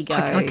 Oh, there you go.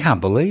 I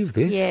can't believe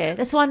this. Yeah,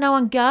 that's why no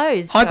one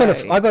goes. I got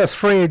Joe. a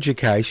free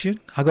education.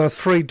 I got a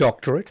free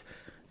doctorate,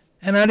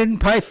 and I didn't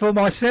pay for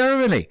my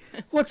ceremony.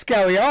 What's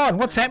going on?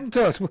 What's happened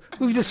to us?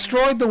 We've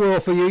destroyed the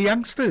world for you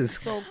youngsters.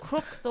 It's all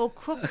crook. It's all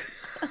crook.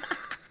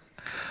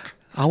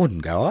 I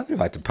wouldn't go either.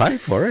 I had to pay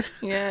for it.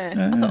 Yeah.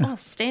 I thought,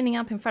 standing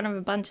up in front of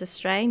a bunch of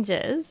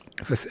strangers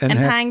And and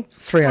have paying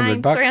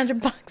 $300.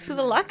 $300 for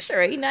the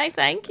luxury. No,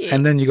 thank you.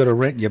 And then you got to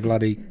rent your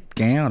bloody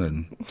gown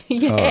and.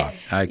 Yeah. All right.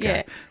 Okay.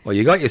 Yeah. Well,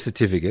 you got your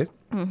certificate.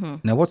 Mm-hmm.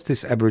 Now, what's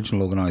this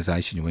Aboriginal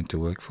organisation you went to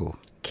work for?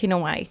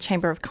 Kinaway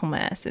Chamber of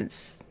Commerce.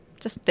 It's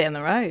just down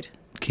the road.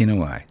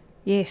 Kinaway.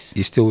 Yes.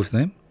 You still with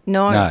them?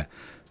 No. No.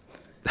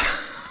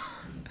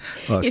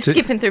 Well, You're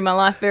skipping through my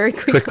life very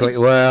quickly.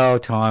 Well,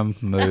 time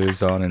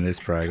moves on in this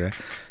program.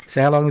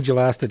 So how long did you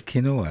last at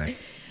Kinaway?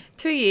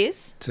 2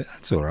 years.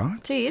 That's all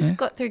right. 2 years. Yeah.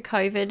 Got through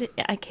COVID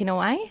at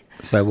Kinaway.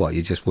 So what,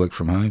 you just worked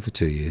from home for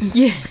 2 years?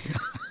 Yeah.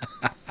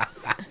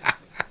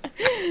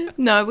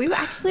 No, we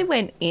actually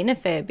went in a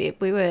fair bit.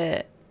 We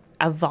were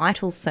a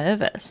vital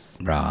service.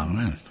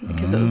 Right.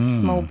 Because it was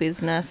small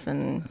business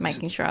and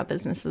making sure our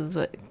businesses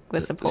were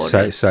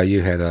supported. So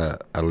you had a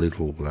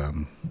little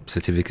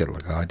certificate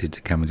like I did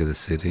to come into the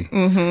city,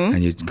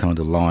 and you'd kind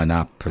of line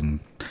up and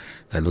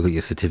they look at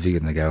your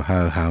certificate and they go,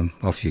 ho, ho,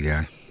 off you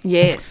go.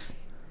 Yes.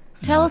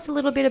 Tell us a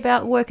little bit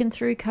about working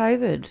through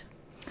COVID.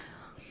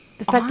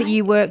 The fact that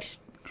you worked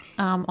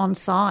on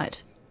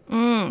site.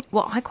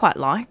 Well, I quite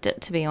liked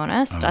it, to be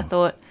honest. I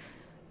thought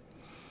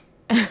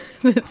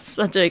that's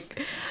such a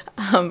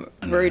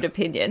rude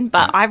opinion,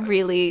 but I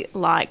really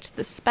liked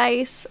the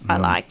space. I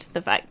liked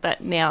the fact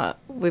that now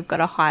we've got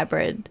a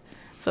hybrid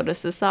sort of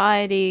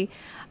society,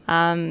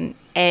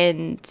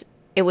 and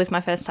it was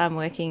my first time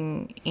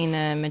working in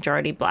a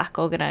majority black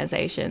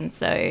organisation,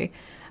 so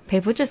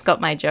people just got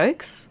my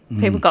jokes.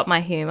 People got my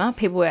humour.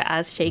 People were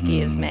as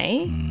cheeky as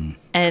me.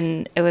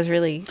 And it was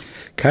really...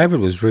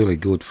 COVID was really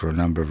good for a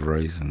number of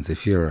reasons.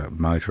 If you're a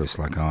motorist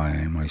like I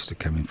am, I used to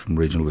come in from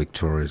regional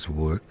Victoria to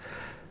work.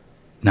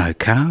 No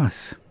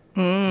cars.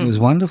 It was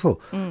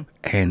wonderful.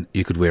 And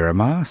you could wear a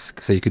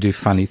mask, so you could do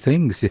funny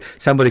things.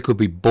 Somebody could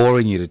be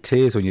boring you to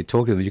tears when you're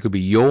talking to them. You could be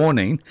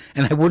yawning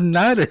and they wouldn't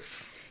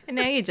notice. And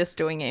now you're just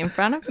doing it in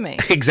front of me.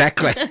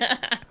 Exactly.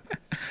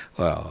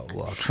 Well,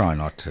 I'll try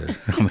not to.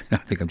 I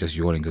think I'm just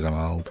yawning because I'm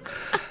old.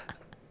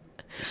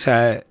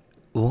 So,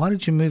 why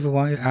did you move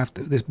away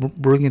after this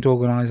brilliant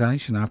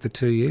organisation after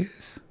 2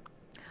 years?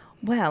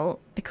 Well,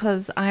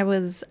 because I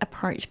was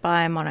approached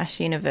by Monash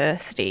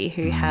University,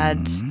 who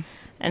had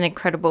an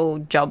incredible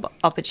job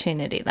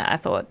opportunity that I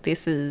thought,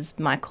 this is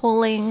my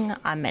calling.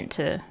 I meant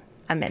to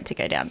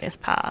go down this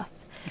path.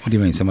 What do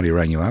you mean? Somebody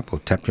rang you up or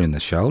tapped you in the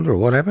shoulder, or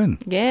what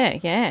happened?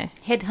 Yeah.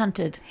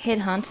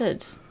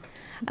 Headhunted.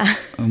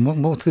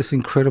 And what's this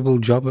incredible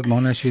job at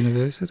Monash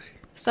University?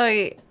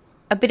 So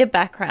a bit of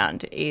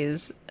background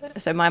is,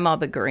 so my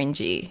mob at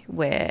Gurindji,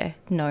 we're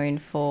known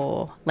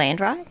for land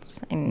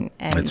rights and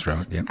That's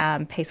right,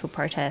 yep. Peaceful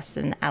protests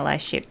and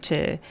allyship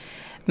to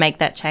make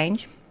that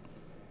change.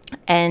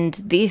 And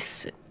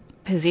this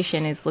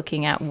position is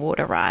looking at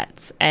water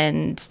rights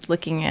and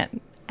looking at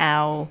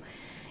our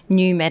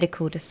new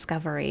medical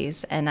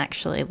discoveries and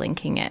actually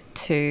linking it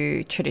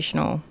to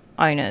traditional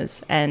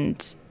owners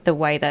and the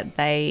way that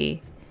they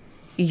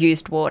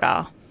used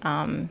water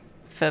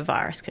for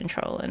virus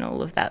control and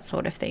all of that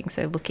sort of thing.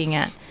 So looking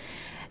at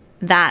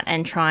that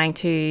and trying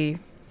to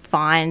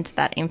find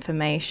that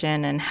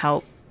information and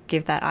help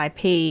give that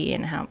IP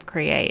and help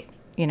create,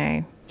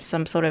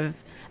 some sort of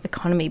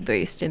economy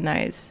boost in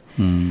those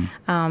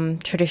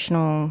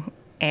traditional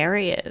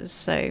areas.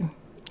 So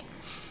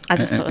I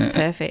just thought it was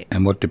perfect.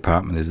 And what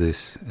department is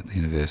this at the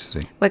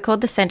university? We're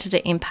called the Centre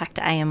to Impact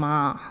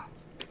AMR.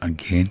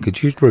 Again,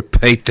 could you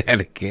repeat that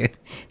again?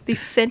 The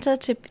Centre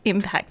to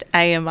Impact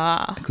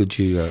AMR. Could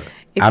you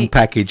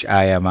unpackage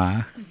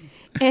AMR?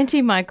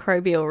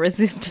 Antimicrobial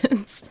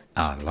resistance.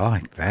 I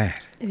like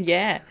that.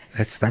 Yeah.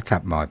 That's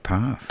up my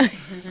path.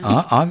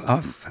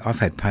 I've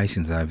had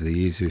patients over the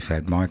years who've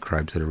had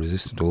microbes that are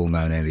resistant to all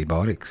known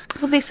antibiotics.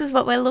 Well, this is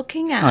what we're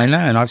looking at. I know,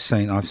 and I've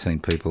seen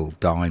people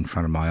die in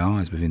front of my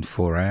eyes within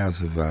 4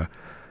 hours of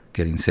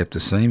getting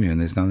septicemia, and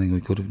there's nothing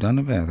we could have done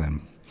about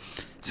them.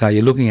 So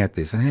you're looking at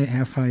this.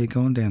 How far have you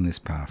gone down this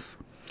path?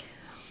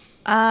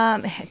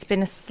 It's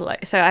been so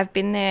I've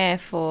been there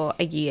for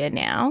a year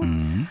now,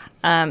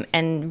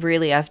 and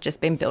really I've just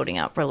been building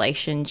up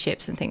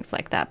relationships and things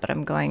like that, but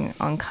I'm going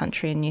on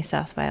country in New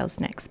South Wales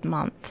next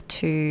month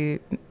to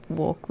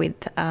walk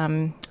with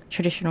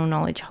traditional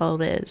knowledge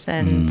holders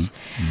and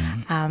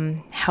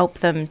help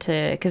them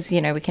to, because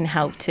we can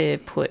help to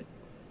put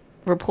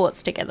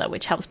reports together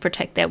which helps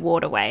protect their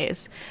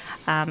waterways.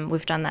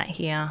 We've done that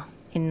here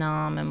in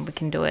Naarm, and we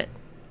can do it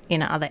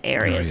in other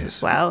areas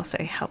as well,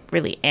 so help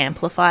really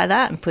amplify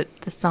that and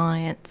put the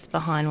science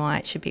behind why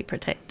it should be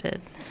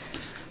protected.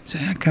 So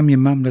how come your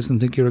mum doesn't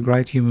think you're a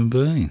great human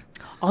being?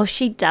 Oh,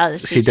 she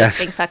does. She just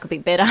thinks I could be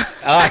better.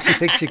 Oh, she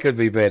thinks she could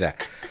be better.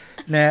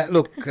 Now,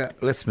 look,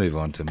 let's move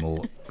on to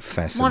more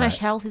fascinating... Monash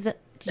Health, is it?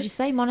 Did you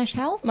say Monash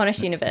Health?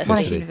 Monash University.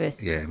 Monash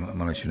University. Yeah,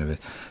 Monash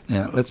University.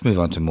 Now, let's move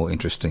on to more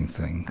interesting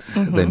things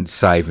than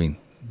saving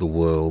the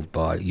world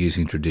by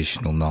using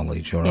traditional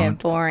knowledge, all right? Yeah,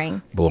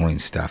 boring. Boring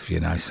stuff,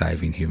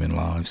 saving human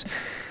lives.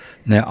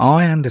 Now,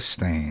 I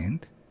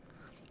understand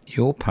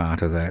you're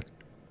part of that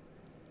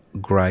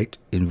great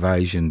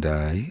Invasion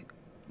Day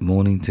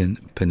Mornington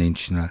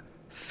Peninsula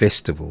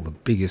Festival, the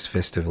biggest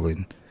festival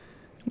in...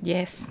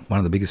 Yes. One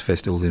of the biggest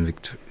festivals in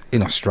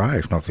Australia,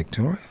 if not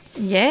Victoria.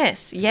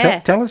 Yes, yeah.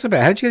 Tell us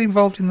about, how did you get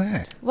involved in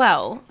that?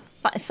 Well,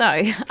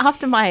 so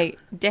after my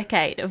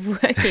decade of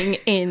working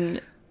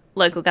in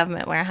local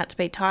government where I had to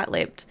be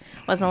tight-lipped,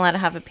 wasn't allowed to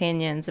have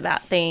opinions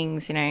about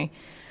things,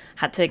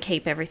 had to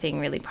keep everything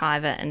really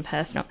private and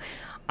personal,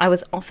 I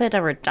was offered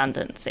a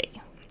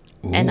redundancy.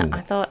 Ooh. And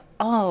I thought,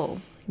 oh,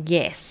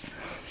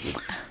 yes.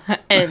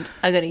 And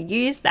I'm going to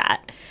use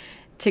that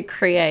to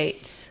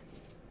create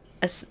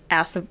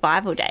our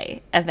Survival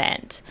Day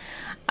event.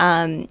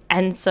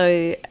 And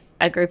so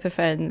a group of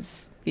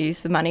friends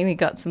used the money. We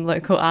got some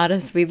local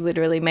artists. We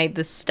literally made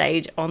the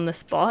stage on the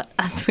spot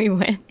as we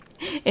went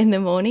in the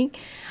morning.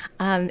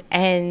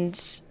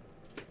 And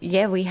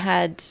yeah, we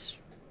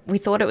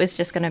thought it was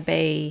just going to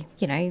be,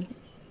 you know,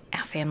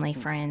 our family,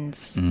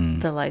 friends,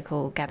 the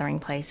local gathering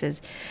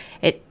places.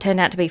 It turned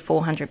out to be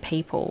 400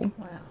 people.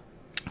 Wow.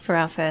 For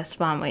our first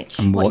one, which...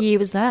 What year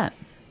was that?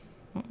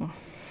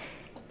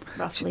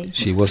 Roughly.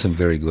 She wasn't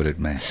very good at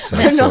maths, so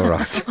it's all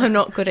right. I'm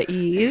not good at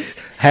years.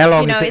 How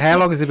long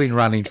has it been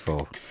running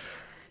for?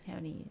 How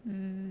many years?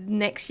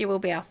 Next year will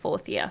be our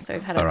 4th year, so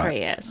we've had All it right. 3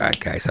 years.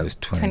 Okay, so it was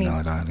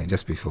 2019,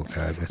 just before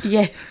COVID.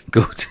 Yes.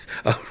 Good.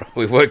 All right,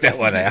 we've worked that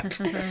one out.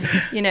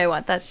 You know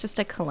what? That's just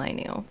a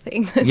colonial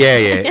thing.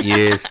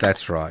 Yes,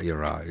 that's right. You're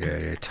right.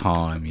 Yeah.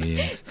 Time,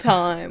 yes.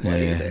 Time. What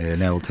is it? Yeah,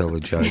 now we'll tell the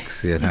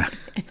jokes, you know.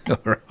 All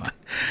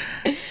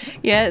right.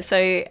 Yeah, so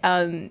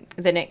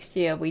the next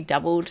year we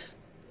doubled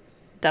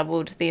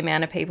the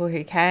amount of people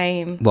who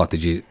came. What,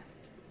 did you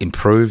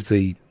improve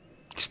the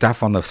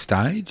stuff on the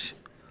stage?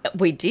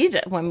 We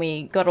did when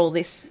we got all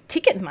this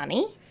ticket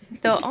money. We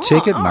thought,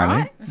 Ticket all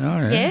money? right.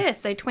 Oh, yeah. Yeah,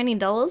 so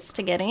 $20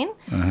 to get in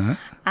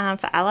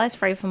for allies,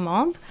 free for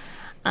mob.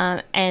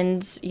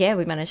 And, yeah,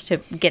 we managed to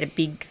get a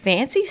big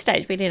fancy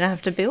stage. We didn't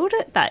have to build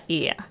it that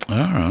year. All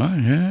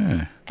right,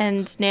 yeah.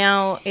 And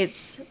now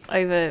it's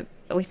over,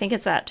 we think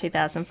it's about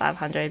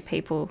 2,500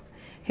 people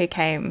who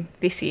came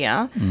this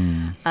year,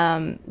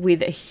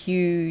 with a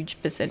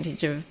huge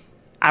percentage of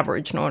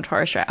Aboriginal and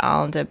Torres Strait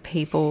Islander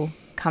people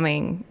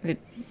coming. It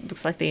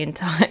looks like the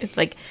entire,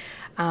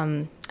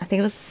 I think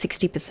it was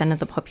 60% of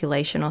the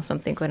population or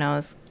something when I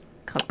was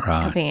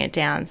copying it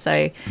down.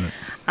 So,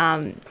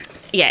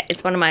 yeah,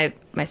 it's one of my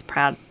most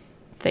proud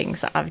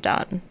things that I've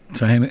done.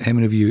 So how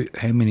many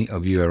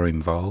of you are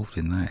involved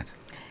in that?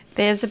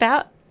 There's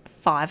about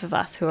 5 of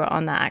us who are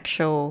on the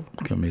actual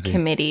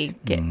committee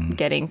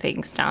getting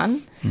things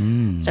done.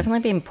 It's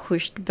definitely been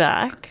pushed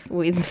back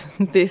with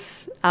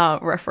this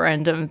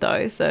referendum,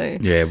 though. So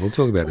yeah, we'll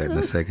talk about that in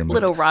a second. A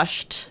little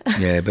rushed.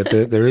 Yeah, but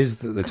there is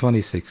the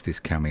 26th is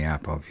coming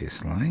up,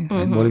 obviously.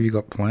 And what have you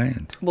got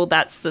planned? Well,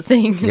 that's the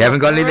thing. You haven't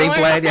got anything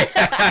planned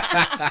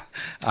yet?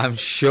 I'm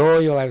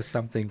sure you'll have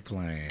something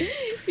planned.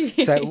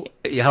 So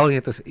you're holding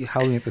at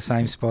the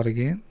same spot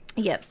again?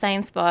 Yep,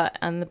 same spot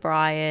on the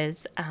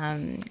Briars.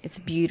 It's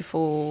a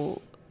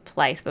beautiful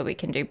place where we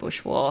can do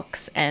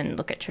bushwalks and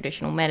look at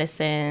traditional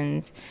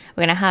medicines.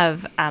 We're going to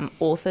have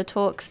author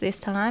talks this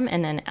time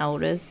and an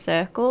elders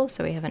circle,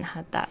 so we haven't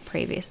had that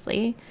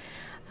previously.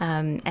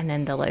 And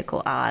then the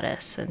local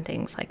artists and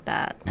things like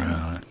that,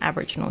 and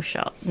Aboriginal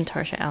shop and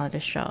Torres Strait Islander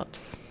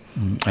shops.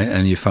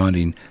 And you're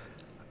finding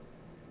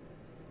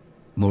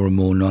more and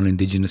more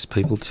non-Indigenous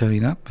people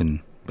turning up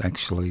and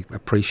actually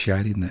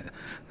appreciating that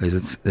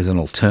there's an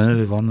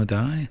alternative on the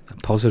day, a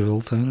positive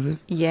alternative?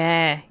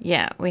 Yeah.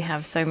 We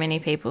have so many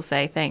people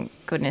say, thank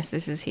goodness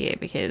this is here,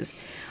 because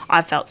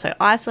I felt so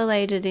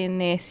isolated in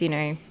this. You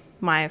know,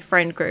 my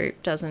friend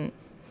group doesn't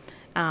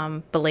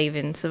believe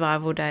in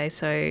Survival Day,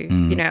 so,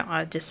 you know,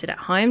 I just sit at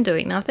home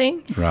doing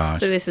nothing. Right.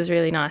 So this is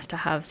really nice to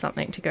have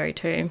something to go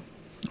to.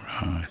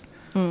 Right.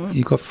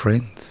 You got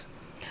friends?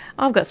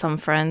 I've got some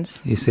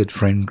friends. You said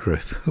friend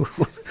group.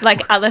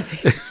 Like other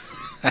people.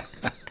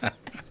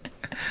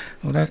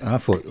 Well, I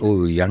thought all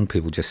the young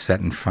people just sat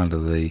in front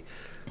of the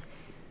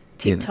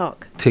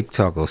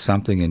TikTok or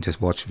something and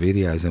just watched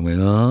videos and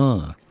went,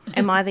 oh.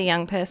 Am I the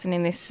young person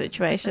in this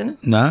situation?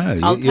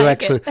 No,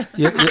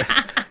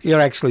 you're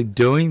actually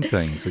doing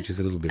things, which is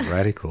a little bit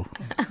radical.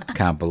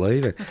 Can't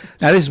believe it.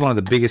 Now, this is one of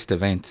the biggest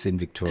events in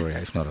Victoria,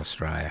 if not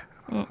Australia,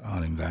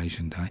 on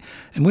Invasion Day.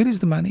 And where does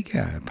the money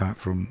go, apart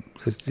from...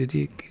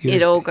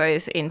 It all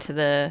goes into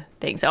the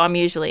thing, so I'm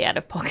usually out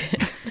of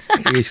pocket.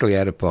 Usually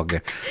out of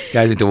pocket.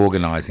 Goes into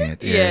organising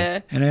it.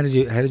 Yeah. And how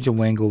did you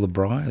wangle the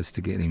Briars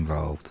to get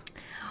involved?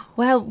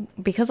 Well,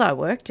 because I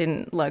worked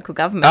in local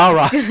government. Oh,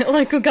 right.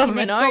 Local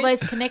government. All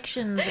those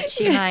connections that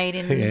she made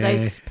and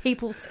those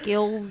people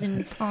skills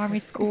in primary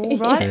school,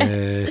 right?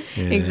 Yeah.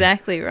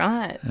 Exactly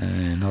right.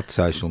 Not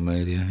social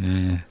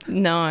media,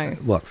 No.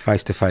 What,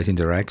 face-to-face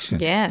interaction?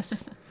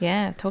 Yes.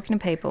 Yeah, talking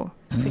to people.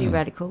 It's pretty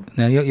radical.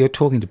 Now, you're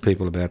talking to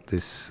people about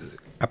this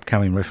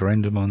upcoming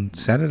referendum on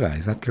Saturday,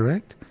 is that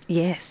correct?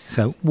 Yes.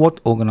 So what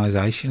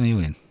organisation are you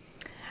in?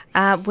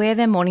 We're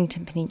the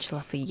Mornington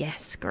Peninsula for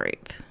Yes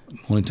group.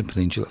 Mornington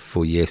Peninsula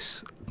for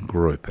Yes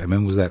group. And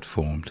when was that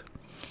formed?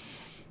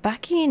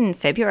 Back in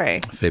February. I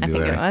think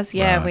it was.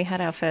 Yeah, right. We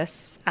had our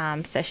first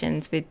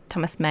sessions with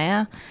Thomas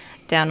Mayer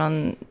down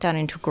in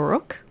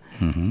Tuguruk.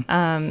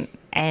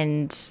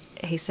 And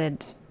he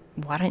said,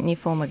 why don't you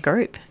form a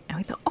group? And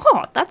we thought,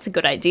 oh, that's a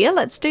good idea.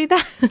 Let's do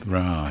that.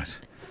 Right.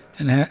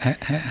 And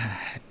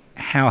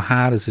how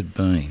hard has it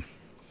been?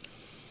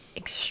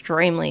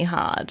 Extremely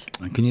hard.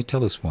 Can you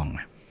tell us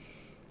why?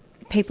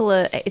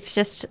 It's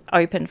just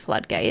open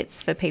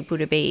floodgates for people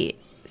to be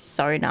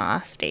so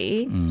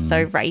nasty,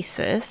 so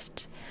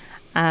racist.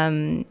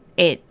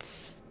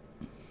 It's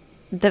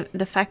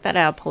the fact that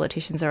our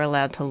politicians are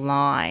allowed to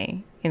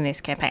lie in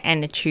this campaign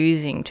and are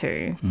choosing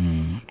to,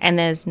 and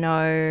there's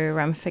no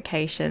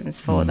ramifications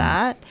for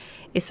that,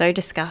 is so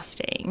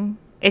disgusting.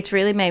 It's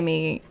really made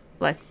me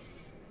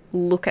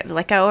look at,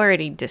 I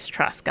already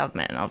distrust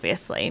government,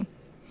 obviously,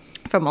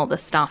 from all the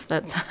stuff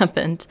that's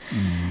happened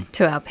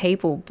to our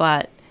people,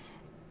 but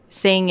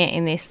seeing it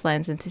in this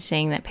lens and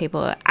seeing that people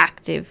are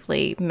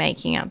actively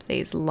making up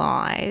these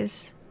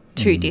lies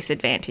to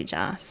disadvantage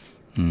us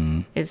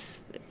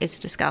is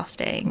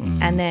disgusting.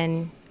 And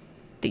then,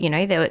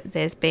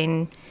 there's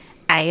been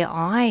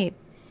AI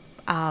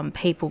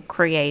people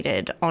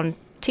created on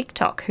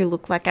TikTok who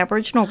look like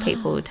Aboriginal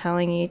people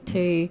telling you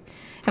to...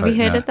 Have you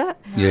heard of that?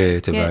 Yeah,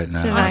 to vote no.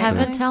 I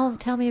haven't.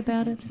 Tell me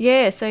about it.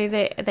 Yeah, so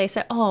they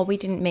say, we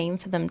didn't mean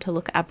for them to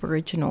look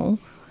Aboriginal.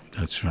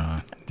 That's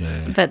right,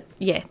 yeah. But,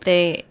 yeah,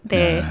 they're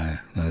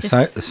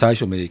the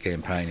social media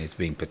campaign is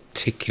being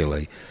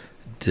particularly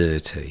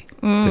dirty,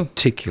 and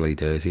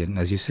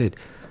as you said,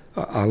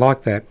 I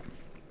like that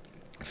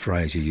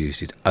phrase you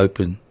used, it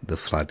open the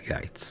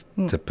floodgates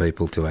to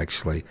people to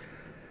actually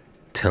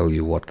tell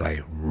you what they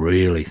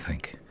really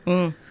think.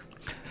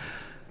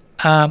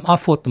 I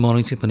thought the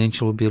Mornington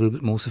Peninsula would be a little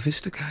bit more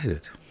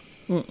sophisticated.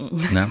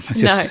 No,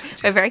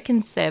 we're very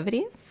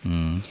conservative.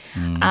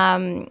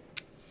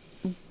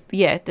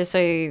 Yeah,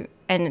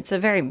 and it's a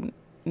very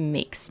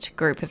mixed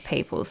group of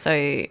people.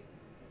 So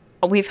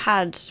we've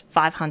had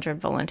 500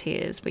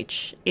 volunteers,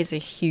 which is a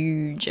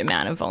huge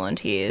amount of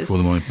volunteers. For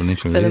the Mornington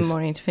Peninsula, For the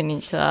Mornington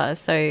Peninsula.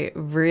 So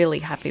really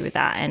happy with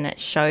that, and it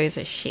shows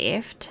a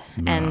shift.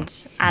 Right.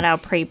 And at our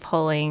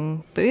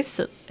pre-polling booths,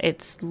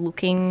 it's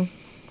looking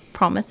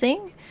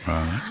promising.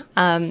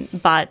 Right.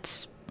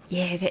 But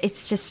yeah,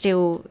 it's just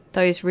still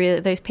those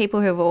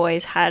people who have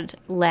always had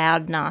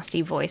loud,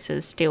 nasty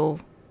voices still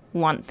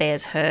want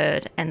theirs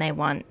heard, and they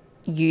want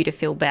you to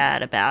feel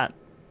bad about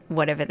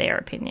whatever their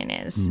opinion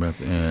is. But,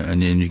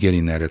 and you're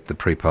getting that at the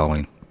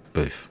pre-polling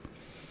booth.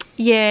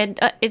 Yeah,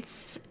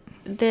 it's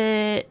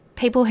the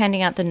people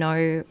handing out the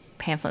no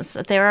pamphlets.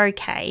 They're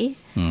okay.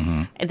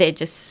 They're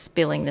just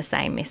spilling the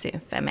same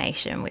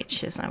misinformation,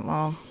 which is like,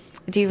 well,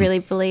 do you really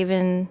believe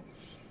in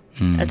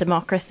a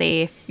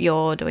democracy if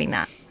you're doing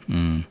that?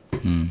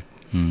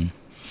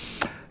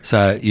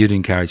 So you'd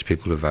encourage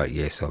people to vote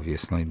yes,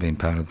 obviously, being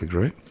part of the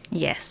group?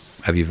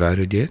 Yes. Have you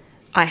voted yet?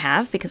 I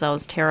have, because I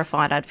was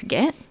terrified I'd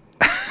forget.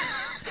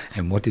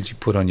 And what did you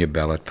put on your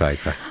ballot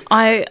paper?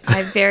 I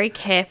very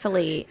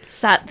carefully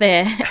sat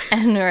there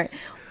and wrote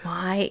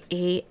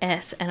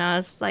YES, and I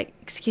was like,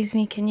 excuse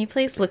me, can you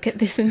please look at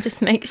this and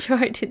just make sure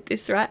I did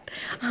this right?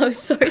 I was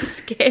so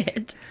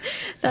scared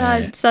that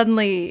I'd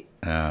suddenly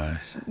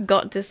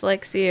got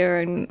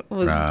dyslexia and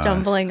was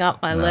jumbling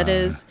up my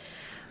letters,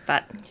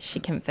 but she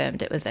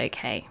confirmed it was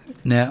okay.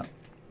 Now,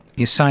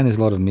 you're saying there's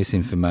a lot of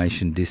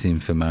misinformation,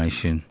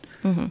 disinformation.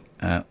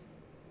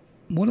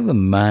 What are the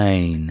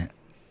main,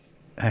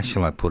 how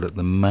shall I put it,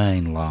 the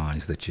main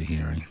lies that you're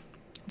hearing?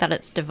 That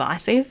it's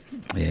divisive.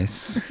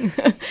 Yes.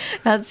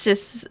 That's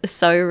just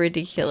so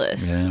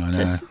ridiculous. Yeah, I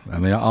know. I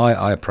mean,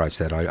 I approach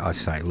that. I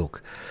say,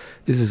 look,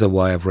 this is a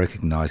way of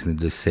recognising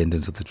the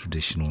descendants of the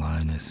traditional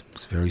owners.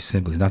 It's very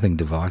simple. There's nothing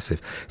divisive.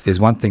 If there's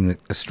one thing that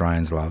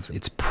Australians love,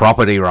 it's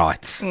property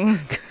rights.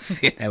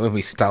 Because, when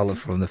we stole it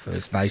from the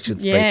First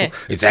Nations people,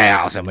 it's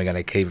ours and we're going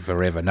to keep it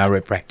forever. No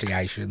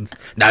repatriations,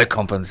 no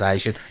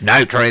compensation,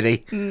 no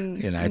treaty.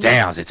 It's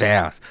ours, it's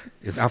ours.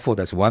 I thought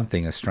that's one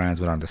thing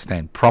Australians would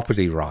understand,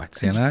 property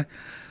rights,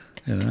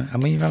 I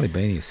mean, you've only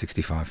been here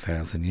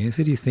 65,000 years.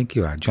 Who do you think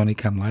you are,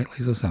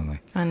 Johnny-come-latelys or something?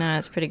 I know,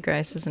 it's pretty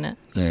gross, isn't it?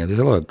 Yeah, there's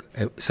a lot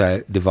of...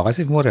 So,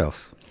 divisive, what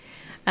else?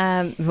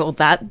 Well,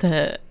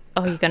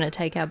 you're going to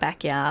take our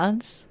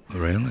backyards.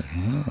 Really?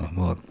 Oh,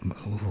 well,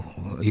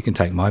 you can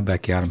take my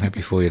backyard. I'm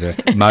happy for you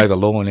to mow the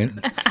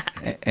lawn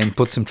and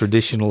put some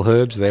traditional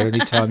herbs there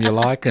anytime you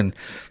like and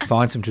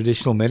find some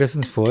traditional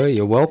medicines for you.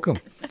 You're welcome.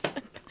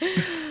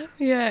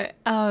 Yeah,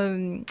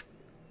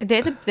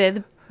 they're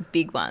the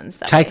big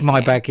ones. Take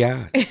my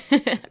backyard.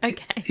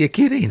 Okay. You're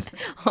kidding.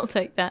 I'll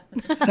take that.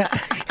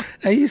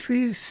 Are you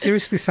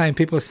seriously saying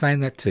people are saying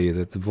that to you,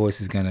 that the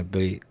voice is going to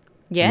be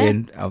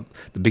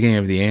the beginning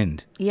of the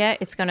end? Yeah,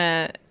 it's going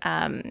to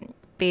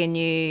be a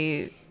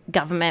new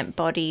government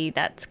body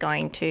that's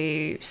going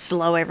to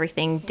slow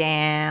everything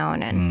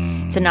down,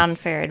 and it's an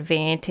unfair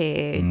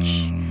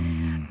advantage.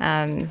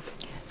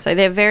 So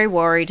they're very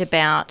worried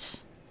about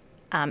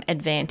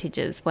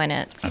advantages when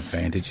it's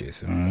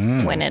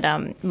when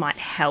it might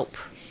help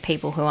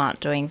people who aren't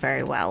doing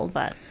very well,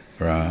 but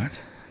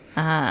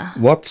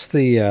what's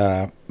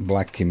the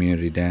black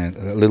community down,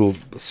 a little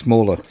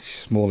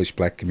smallish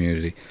black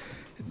community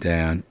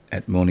down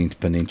at Mornington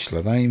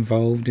Peninsula? Are they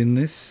involved in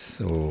this,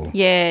 or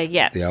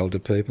the older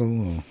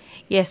people? Or?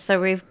 Yes,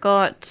 so we've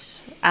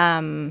got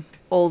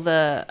all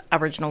the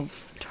Aboriginal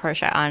Torres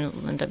Strait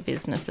Islander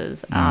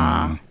businesses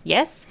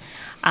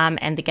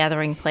and the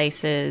gathering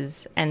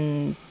places,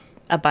 and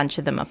a bunch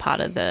of them are part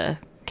of the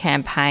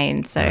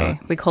campaign. So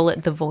we call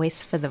it the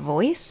Voice for the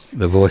Voice.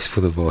 The Voice for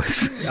the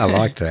Voice. I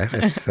like that.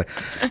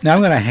 Now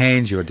I'm going to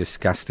hand you a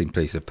disgusting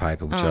piece of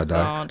paper, which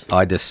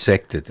I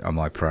dissected on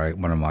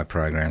one of my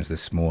programs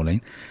this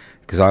morning,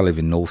 because I live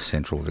in north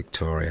central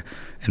Victoria,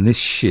 and this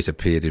shit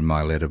appeared in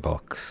my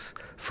letterbox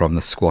from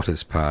the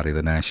Squatters Party,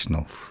 the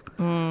Nationals.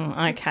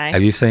 Okay.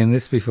 Have you seen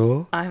this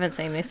before? I haven't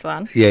seen this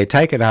one. Yeah,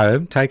 take it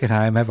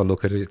home, have a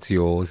look at it, it's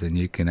yours, and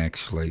you can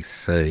actually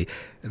see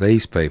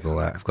these people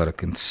have got a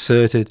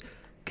concerted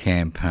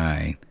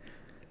campaign,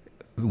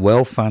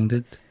 well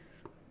funded,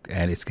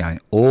 and it's going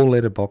all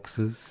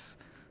letterboxes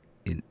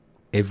in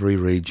every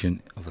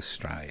region of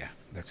Australia.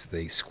 That's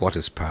the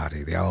Squatters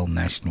Party, the old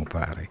National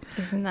Party.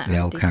 Isn't that the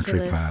ridiculous? Old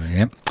Country Party,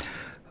 yep.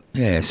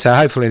 Yeah, so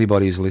hopefully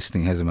anybody who's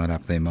listening hasn't made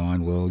up their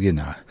mind. Well, you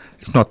know,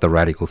 it's not the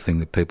radical thing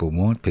that people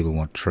want. People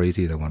want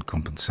treaty, they want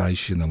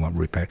compensation, they want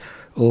repair,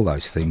 all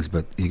those things,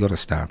 but you've got to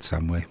start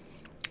somewhere.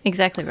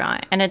 Exactly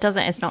right. And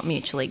it's not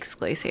mutually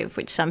exclusive,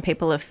 which some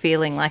people are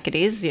feeling like it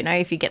is. You know,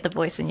 if you get the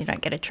voice and you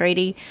don't get a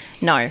treaty.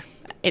 No,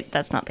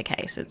 that's not the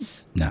case.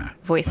 It's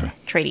voice,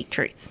 treaty,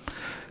 truth.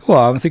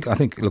 Well, I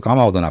think, look, I'm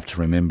old enough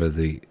to remember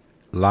the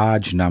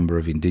large number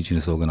of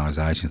Indigenous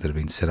organisations that have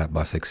been set up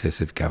by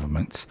successive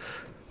governments,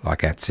 like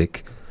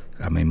ATSIC.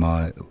 I mean,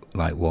 my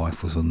late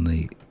wife was on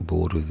the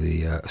board of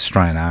the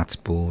Australian Arts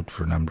Board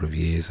for a number of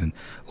years, and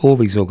all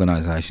these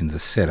organisations are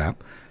set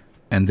up,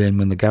 and then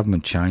when the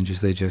government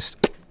changes, they're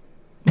just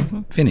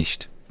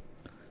finished.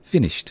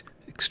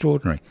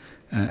 Extraordinary.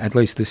 At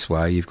least this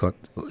way, you've got,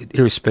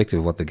 irrespective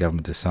of what the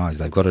government decides,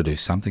 they've got to do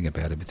something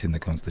about it. It's in the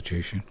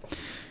Constitution.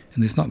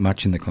 And there's not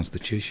much in the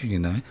Constitution, you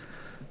know.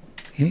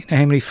 You know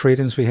how many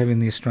freedoms we have in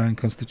the Australian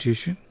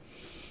Constitution?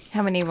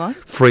 How many what?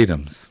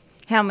 Freedoms.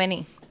 How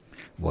many?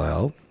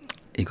 Well,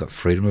 you've got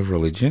freedom of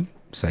religion,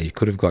 so you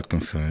could have got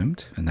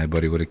confirmed and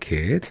nobody would have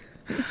cared.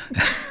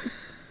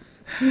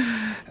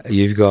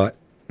 You've got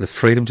the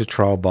freedom to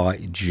trial by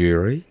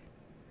jury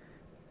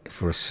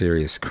for a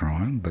serious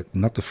crime, but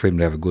not the freedom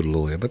to have a good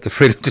lawyer, but the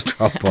freedom to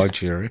trial by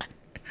jury.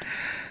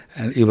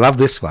 And you love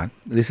this one.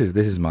 This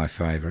is my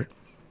favourite.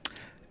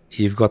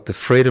 You've got the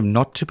freedom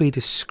not to be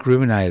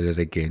discriminated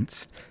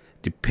against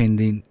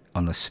depending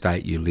on the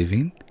state you live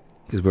in,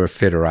 because we're a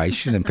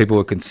federation and people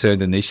were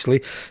concerned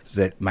initially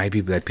that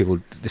maybe that people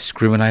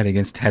discriminate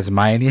against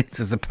Tasmanians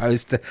as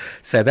opposed to...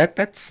 So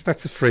that's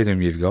a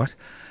freedom you've got.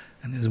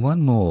 And there's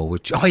one more,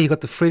 which... you've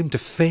got the freedom to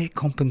fair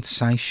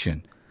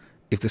compensation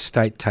if the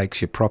state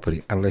takes your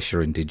property, unless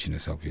you're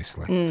Indigenous,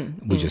 obviously.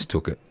 We just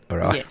took it, all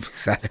right? Yes.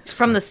 So it's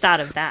from the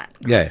start of that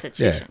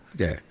Constitution.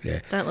 Yeah.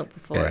 Don't look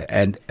before it.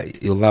 And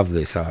you'll love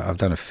this. I've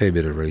done a fair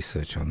bit of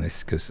research on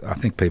this because I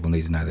think people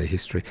need to know their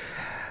history.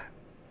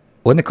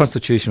 When the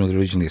Constitution was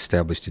originally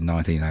established in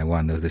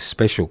 1901, there was this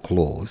special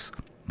clause,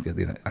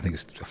 I think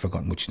I've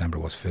forgotten which number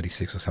it was,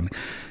 36 or something,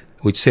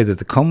 which said that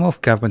the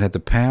Commonwealth Government had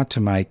the power to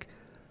make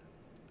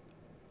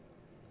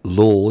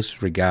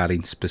laws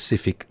regarding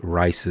specific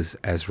races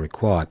as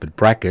required, but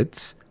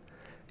brackets,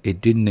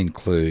 it didn't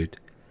include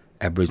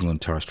Aboriginal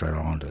and Torres Strait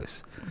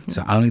Islanders.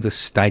 So only the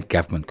state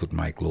government could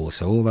make laws.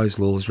 So all those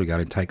laws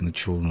regarding taking the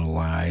children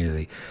away,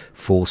 the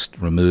forced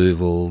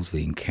removals,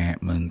 the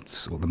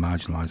encampments, or the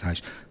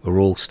marginalisation, were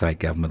all state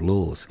government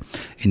laws.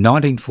 In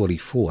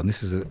 1944, and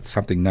this is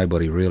something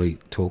nobody really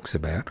talks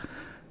about,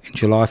 in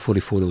July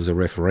 44 there was a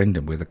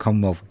referendum where the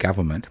Commonwealth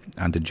Government,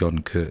 under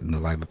John Curtin, the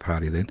Labor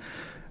Party then,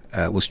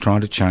 was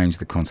trying to change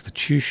the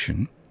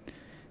Constitution.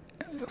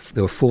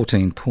 There were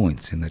 14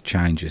 points in the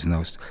changes, and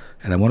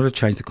they wanted to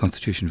change the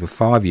Constitution for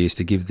 5 years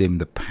to give them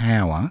the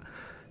power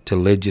to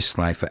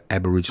legislate for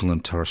Aboriginal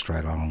and Torres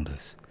Strait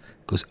Islanders,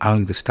 because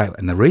only the state...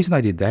 And the reason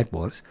they did that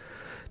was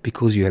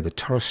because you had the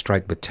Torres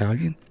Strait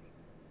Battalion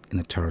in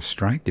the Torres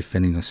Strait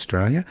defending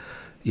Australia.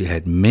 You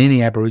had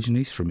many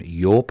Aborigines from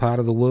your part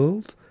of the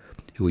world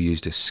who were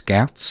used as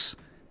scouts,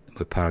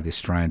 were part of the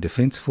Australian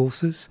Defence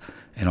Forces,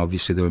 and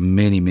obviously there were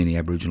many, many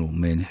Aboriginal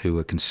men who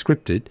were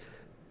conscripted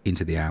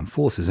into the armed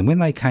forces. And when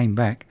they came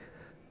back,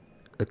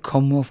 the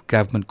Commonwealth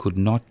Government could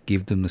not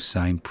give them the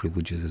same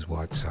privileges as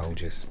white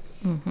soldiers.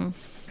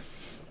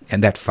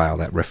 And that failed,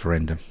 that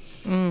referendum.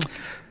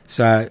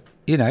 So,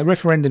 you know,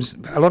 referendums,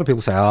 a lot of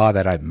people say,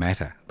 they don't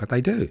matter. But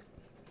they do.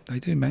 They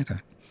do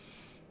matter.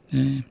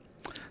 Yeah.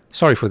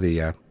 Sorry for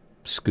the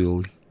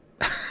school.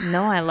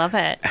 No, I love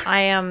it.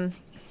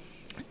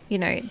 You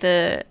know,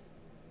 the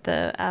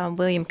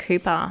William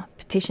Cooper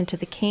petition to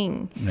the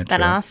King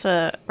asked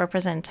for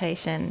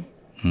representation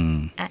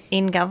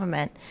in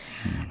government,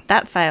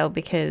 that failed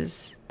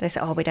because they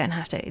said, we don't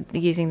have to,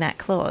 using that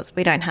clause,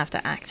 we don't have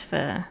to act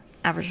for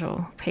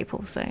Aboriginal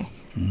people. So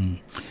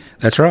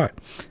That's right.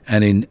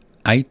 And in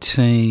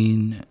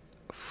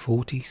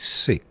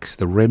 1846,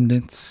 the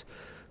remnants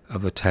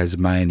of the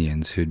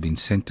Tasmanians who'd been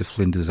sent to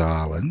Flinders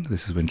Island,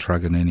 this is when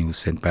Truganini was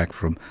sent back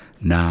from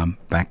Naarm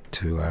back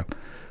to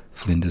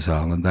Flinders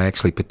Island, they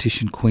actually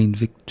petitioned Queen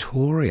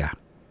Victoria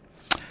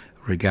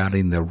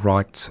regarding the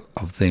rights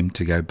of them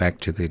to go back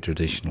to their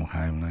traditional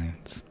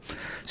homelands.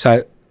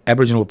 So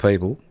Aboriginal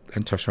people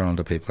and Torres Strait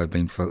Islander people have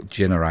been for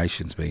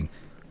generations being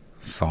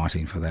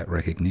fighting for that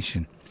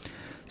recognition.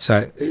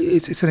 So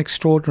it's an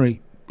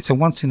extraordinary, it's a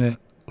once in a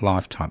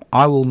lifetime.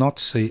 I will not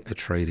see a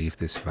treaty if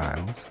this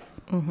fails.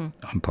 Mm-hmm.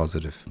 I'm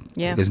positive.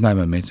 Yeah. There's no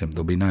momentum.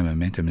 There'll be no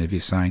momentum. And if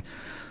you're saying,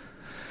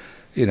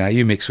 you know,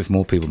 you mix with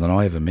more people than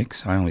I ever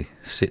mix. I only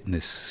sit in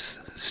this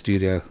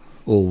studio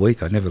all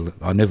week. I never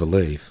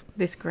leave.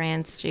 This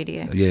grand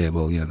studio. Yeah,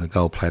 well, you know, the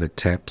gold-plated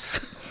taps.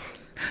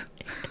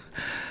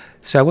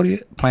 So what are your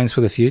plans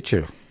for the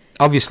future?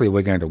 Obviously,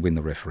 we're going to win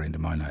the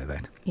referendum. I know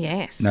that.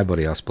 Yes.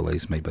 Nobody else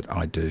believes me, but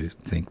I do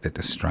think that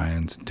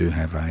Australians do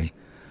have a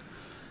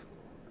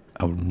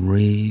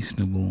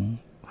reasonable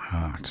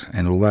heart.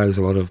 And although there's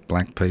a lot of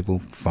black people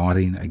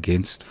fighting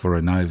for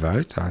a no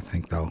vote, I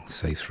think they'll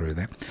see through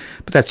that.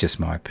 But that's just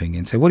my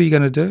opinion. So what are you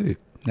going to do?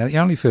 Now,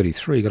 you're only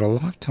 33. You've got a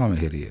lifetime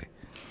ahead of you.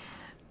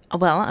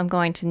 Well, I'm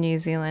going to New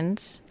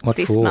Zealand What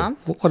this for? month.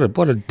 What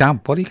a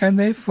dump. What are you going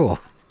there for?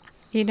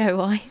 You know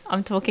why?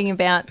 I'm talking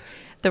about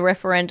the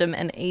referendum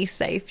and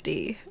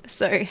e-safety.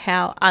 So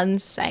how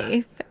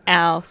unsafe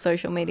our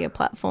social media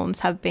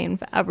platforms have been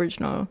for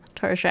Aboriginal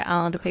Torres Strait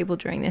Islander people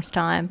during this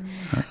time.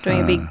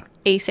 Doing a big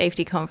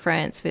e-safety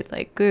conference with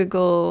like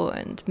Google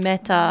and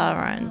Meta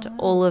and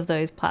all of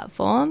those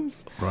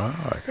platforms.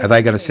 Right. Are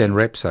they going to send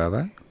reps, are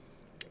they?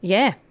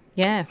 Yeah.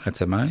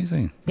 That's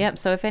amazing. Yep.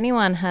 So if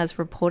anyone has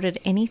reported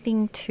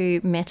anything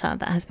to Meta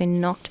that has been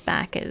knocked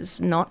back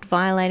as not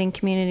violating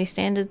community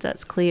standards,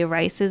 that's clear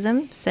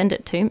racism, send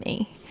it to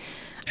me.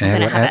 I'm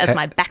going to have it as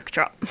my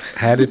backdrop.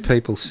 How do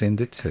people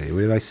send it to you?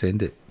 Where do they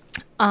send it?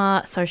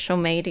 Social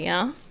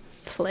media,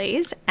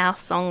 please. Our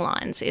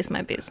Songlines is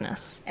my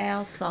business.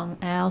 Our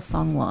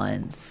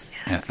songlines.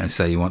 Yes. And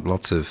so you want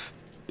lots of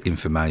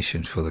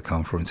information for the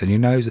conference. And you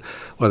know,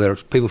 well, there are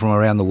people from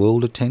around the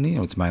world attending,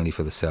 or it's mainly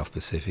for the South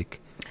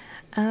Pacific?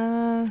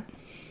 I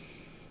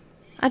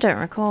don't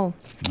recall.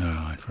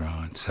 Right.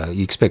 So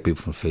you expect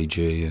people from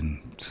Fiji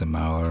and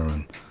Samoa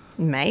and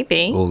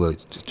maybe all the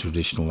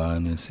traditional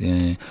owners,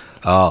 yeah.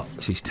 Oh,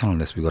 she's telling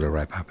us we've got to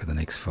wrap up in the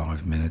next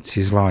 5 minutes.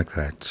 She's like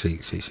that.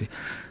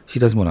 She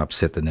doesn't want to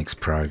upset the next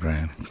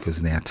program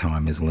because our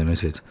time is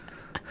limited.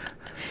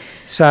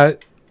 So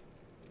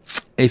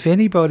if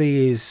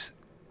anybody is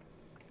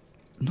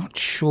not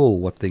sure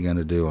what they're going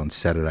to do on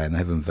Saturday and they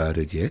haven't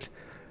voted yet,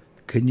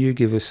 can you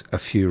give us a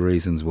few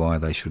reasons why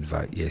they should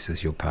vote yes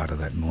as you're part of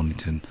that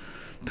Mornington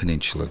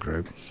Peninsula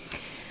group?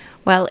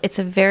 Well, it's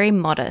a very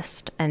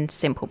modest and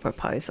simple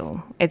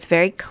proposal. It's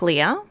very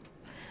clear.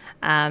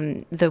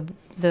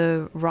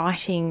 The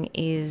writing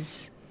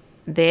is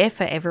there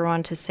for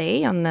everyone to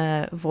see on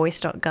the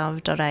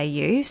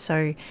voice.gov.au.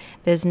 So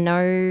there's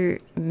no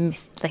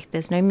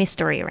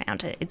mystery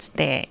around it. It's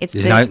there.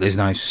 There's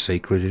no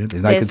secret in it.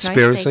 There's no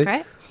conspiracy.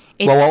 No secret.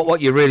 Well, what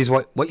you read is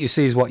what you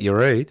see is what you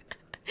read.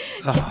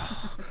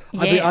 Oh,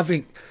 yes. I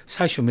think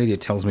social media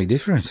tells me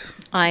different.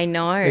 I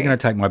know. They're going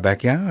to take my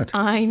backyard.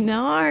 I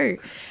know.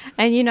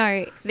 And, you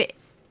know,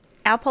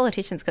 our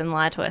politicians can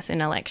lie to us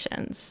in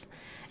elections.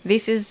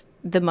 This is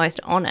the most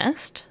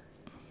honest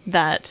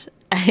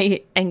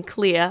and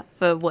clear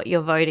for what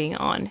you're voting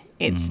on.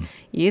 It's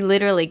you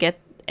literally get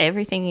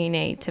everything you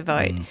need to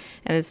vote. And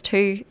there's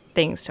two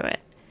things to it.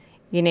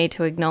 You need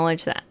to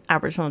acknowledge that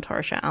Aboriginal and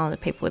Torres Strait Islander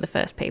people were the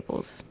first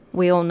peoples.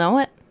 We all know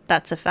it.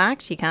 That's a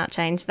fact. You can't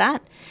change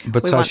that.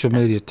 But social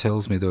media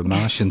tells me there were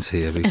Martians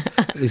here.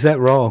 Is that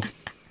wrong?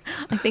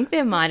 I think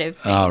there might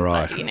have been. Oh,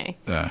 right. But, you know,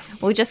 yeah.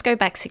 We'll just go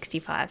back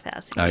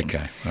 65,000 years.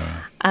 Okay.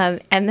 All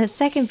right. And the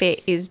second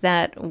bit is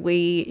that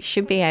we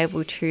should be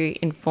able to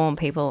inform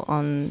people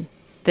on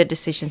the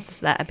decisions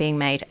that are being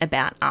made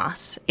about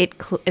us. It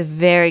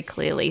very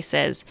clearly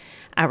says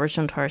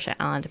Aboriginal and Torres Strait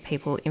Islander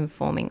people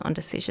informing on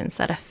decisions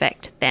that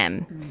affect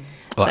them.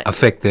 Well,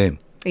 affect them?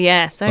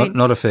 Yeah. So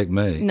not affect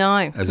me? No,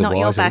 as a not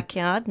your whitey.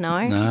 backyard,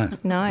 no.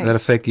 That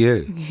affect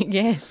you?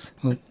 Yes.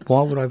 Well,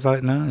 why would I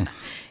vote no?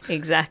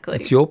 Exactly.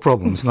 It's your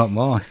problem, it's not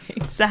mine.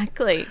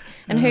 Exactly.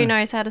 And who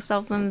knows how to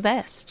solve them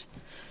best?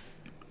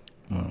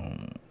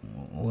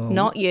 Well,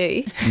 not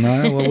you.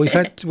 No, well, we've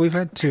had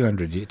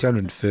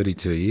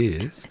 232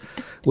 years.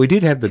 We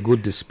did have the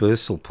good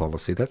dispersal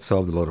policy. That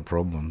solved a lot of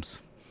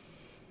problems.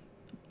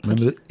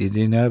 Remember, did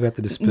you know about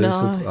the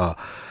dispersal? No. Oh,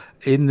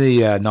 in the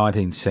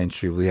 19th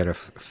century, we had a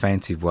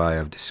fancy way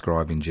of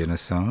describing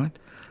genocide.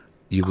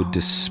 You would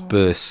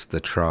disperse the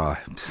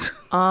tribes.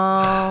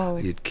 Oh.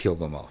 You'd kill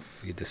them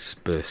off. You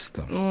disperse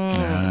them.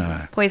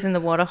 Poison the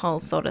waterhole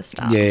sort of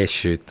stuff. Yeah,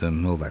 shoot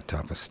them, all that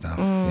type of stuff.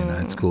 You know,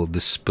 it's called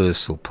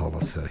dispersal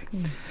policy.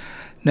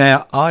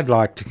 Now, I'd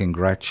like to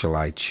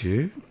congratulate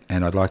you,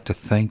 and I'd like to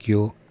thank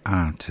your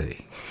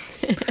auntie,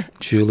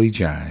 Julie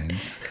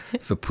Jones,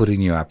 for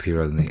putting you up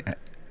here on the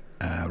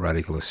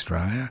Radical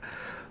Australia,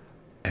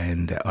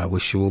 and I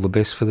wish you all the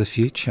best for the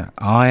future.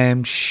 I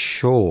am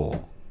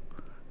sure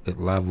that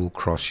love will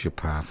cross your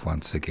path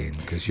once again,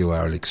 because you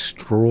are an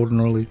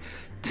extraordinarily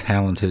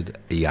talented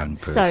young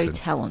person. So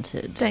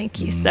talented.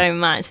 Thank you so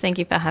much. Thank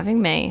you for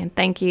having me. And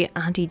thank you,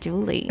 Auntie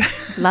Julie.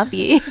 Love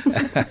you.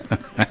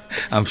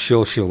 I'm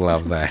sure she'll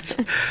love that.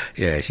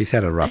 Yeah, she's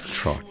had a rough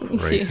trot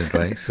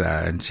recently,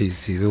 and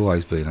she's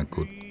always been a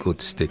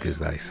good stick, as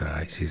they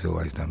say. She's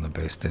always done the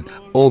best. And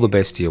all the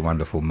best to your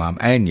wonderful mum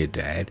and your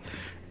dad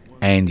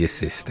and your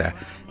sister.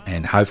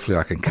 And hopefully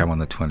I can come on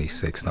the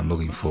 26th. I'm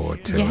looking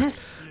forward to it.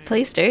 Yes,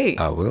 please do.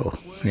 I will.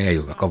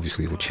 Yeah,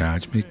 obviously you'll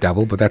charge me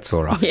double, but that's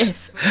all right.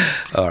 Yes.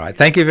 All right.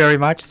 Thank you very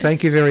much.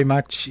 Thank you very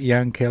much,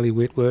 young Kelly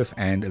Whitworth.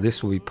 And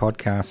this will be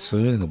podcast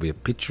soon, and there'll be a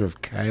picture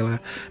of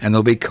Kayla, and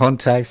there'll be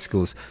contacts,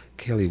 because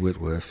Kelly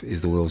Whitworth is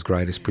the world's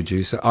greatest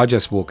producer. I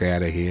just walk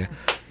out of here,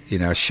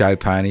 show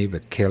pony,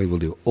 but Kelly will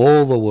do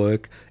all the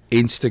work.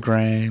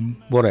 Instagram,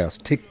 what else?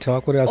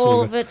 TikTok, what else?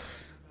 All of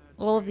it.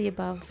 All of the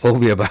above. All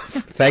the above.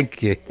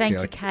 Thank you. Thank you,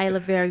 Kayla,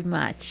 very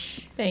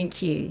much.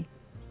 Thank you.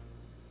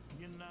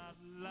 You're not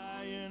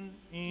lying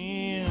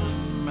in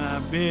my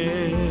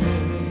bed.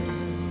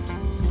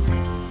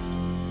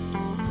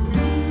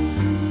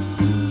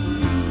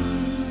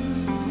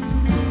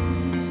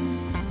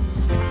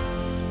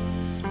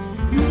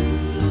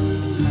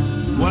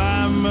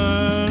 Why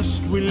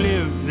must we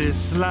live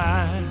this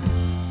life?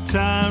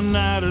 Time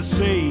now to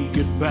say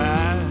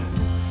goodbye.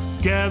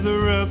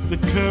 Gather up the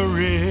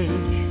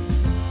courage.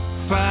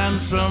 Find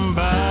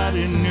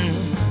somebody new.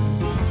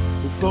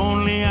 If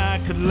only I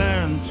could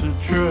learn to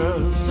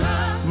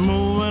trust.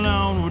 Moving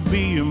on would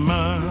be a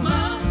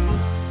must.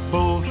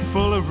 Both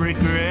full of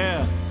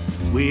regret.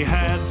 We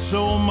had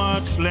so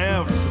much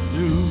left to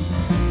do.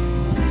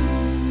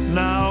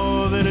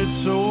 Now that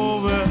it's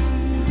over,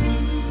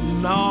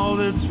 and all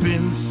that's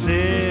been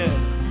said,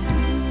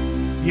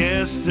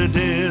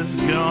 yesterday's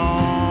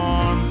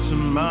gone,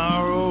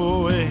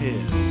 tomorrow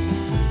ahead.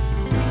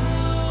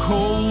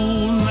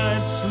 Cold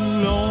nights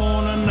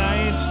alone are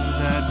nights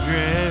that I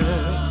dread.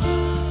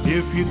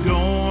 If you're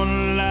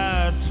gonna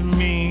lie to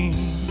me,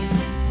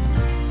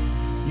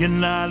 you're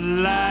not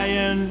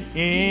lying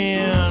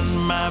in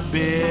my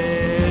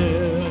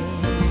bed.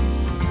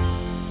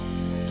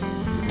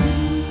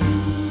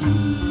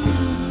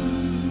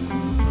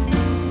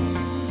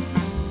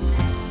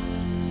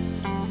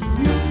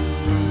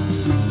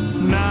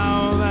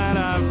 Now that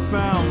I've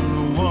found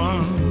the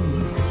one,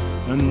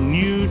 a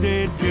new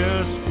day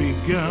just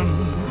begun.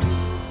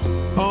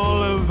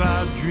 All of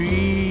our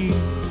dreams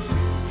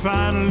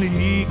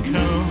finally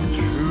come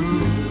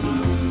true.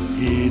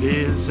 It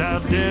is our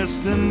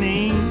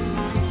destiny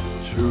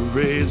to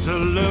raise a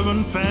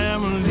loving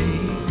family.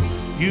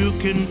 You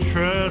can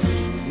trust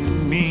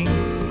in me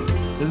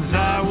as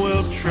I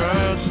will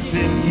trust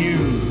in you.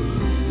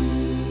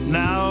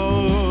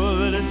 Now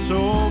that it's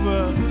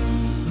over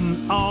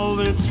and all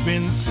that's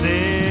been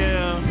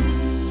said,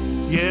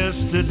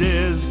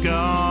 yesterday's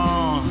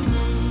gone,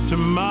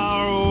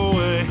 tomorrow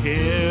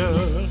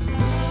ahead.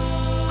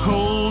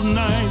 Cold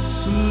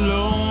nights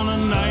alone are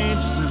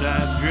nights that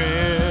I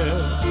dread.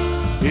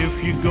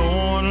 If you're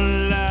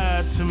gonna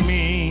lie to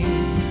me,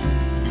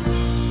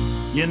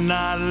 you're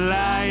not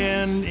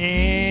lying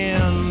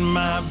in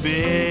my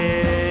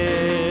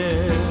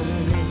bed.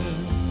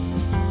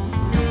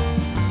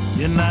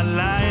 You're not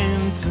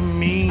lying to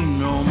me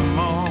no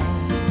more.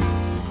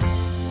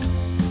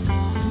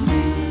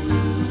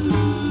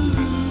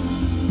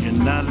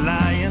 You're not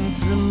lying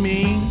to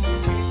me.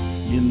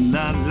 You're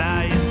not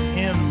lying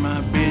in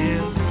my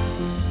bed.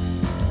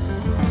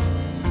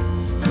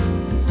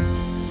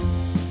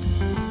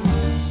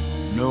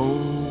 No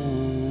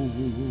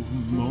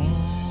more.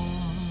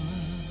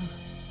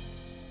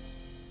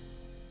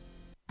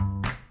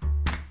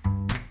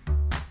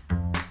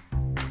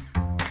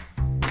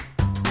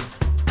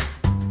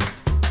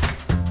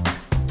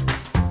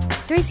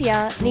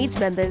 "3CR needs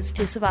members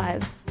to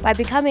survive." By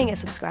becoming a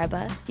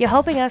subscriber, you're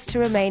helping us to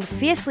remain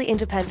fiercely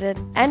independent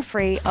and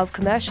free of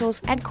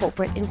commercials and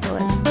corporate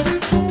influence.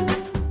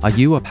 Are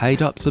you a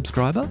paid-up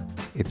subscriber?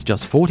 It's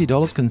just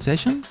 $40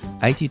 concession,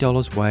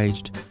 $80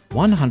 waged,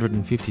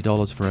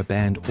 $150 for a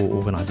band or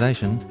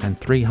organisation, and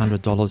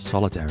 $300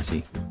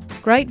 solidarity.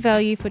 Great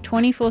value for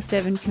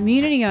 24/7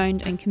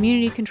 community-owned and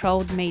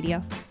community-controlled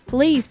media.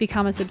 Please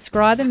become a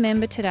subscriber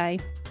member today.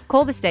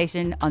 Call the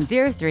station on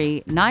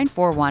 03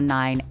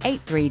 9419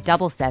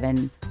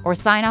 8377 or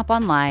sign up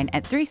online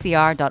at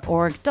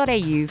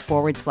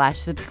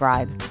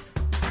 3cr.org.au/subscribe.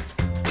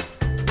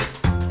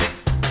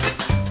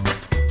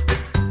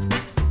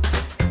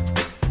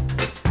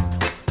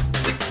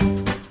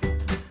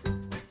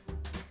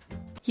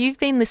 You've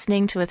been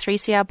listening to a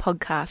 3CR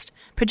podcast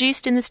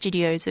produced in the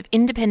studios of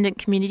independent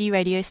community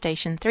radio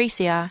station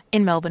 3CR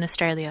in Melbourne,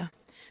 Australia.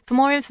 For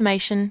more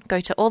information,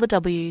 go to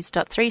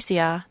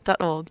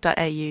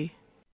allthews.3cr.org.au.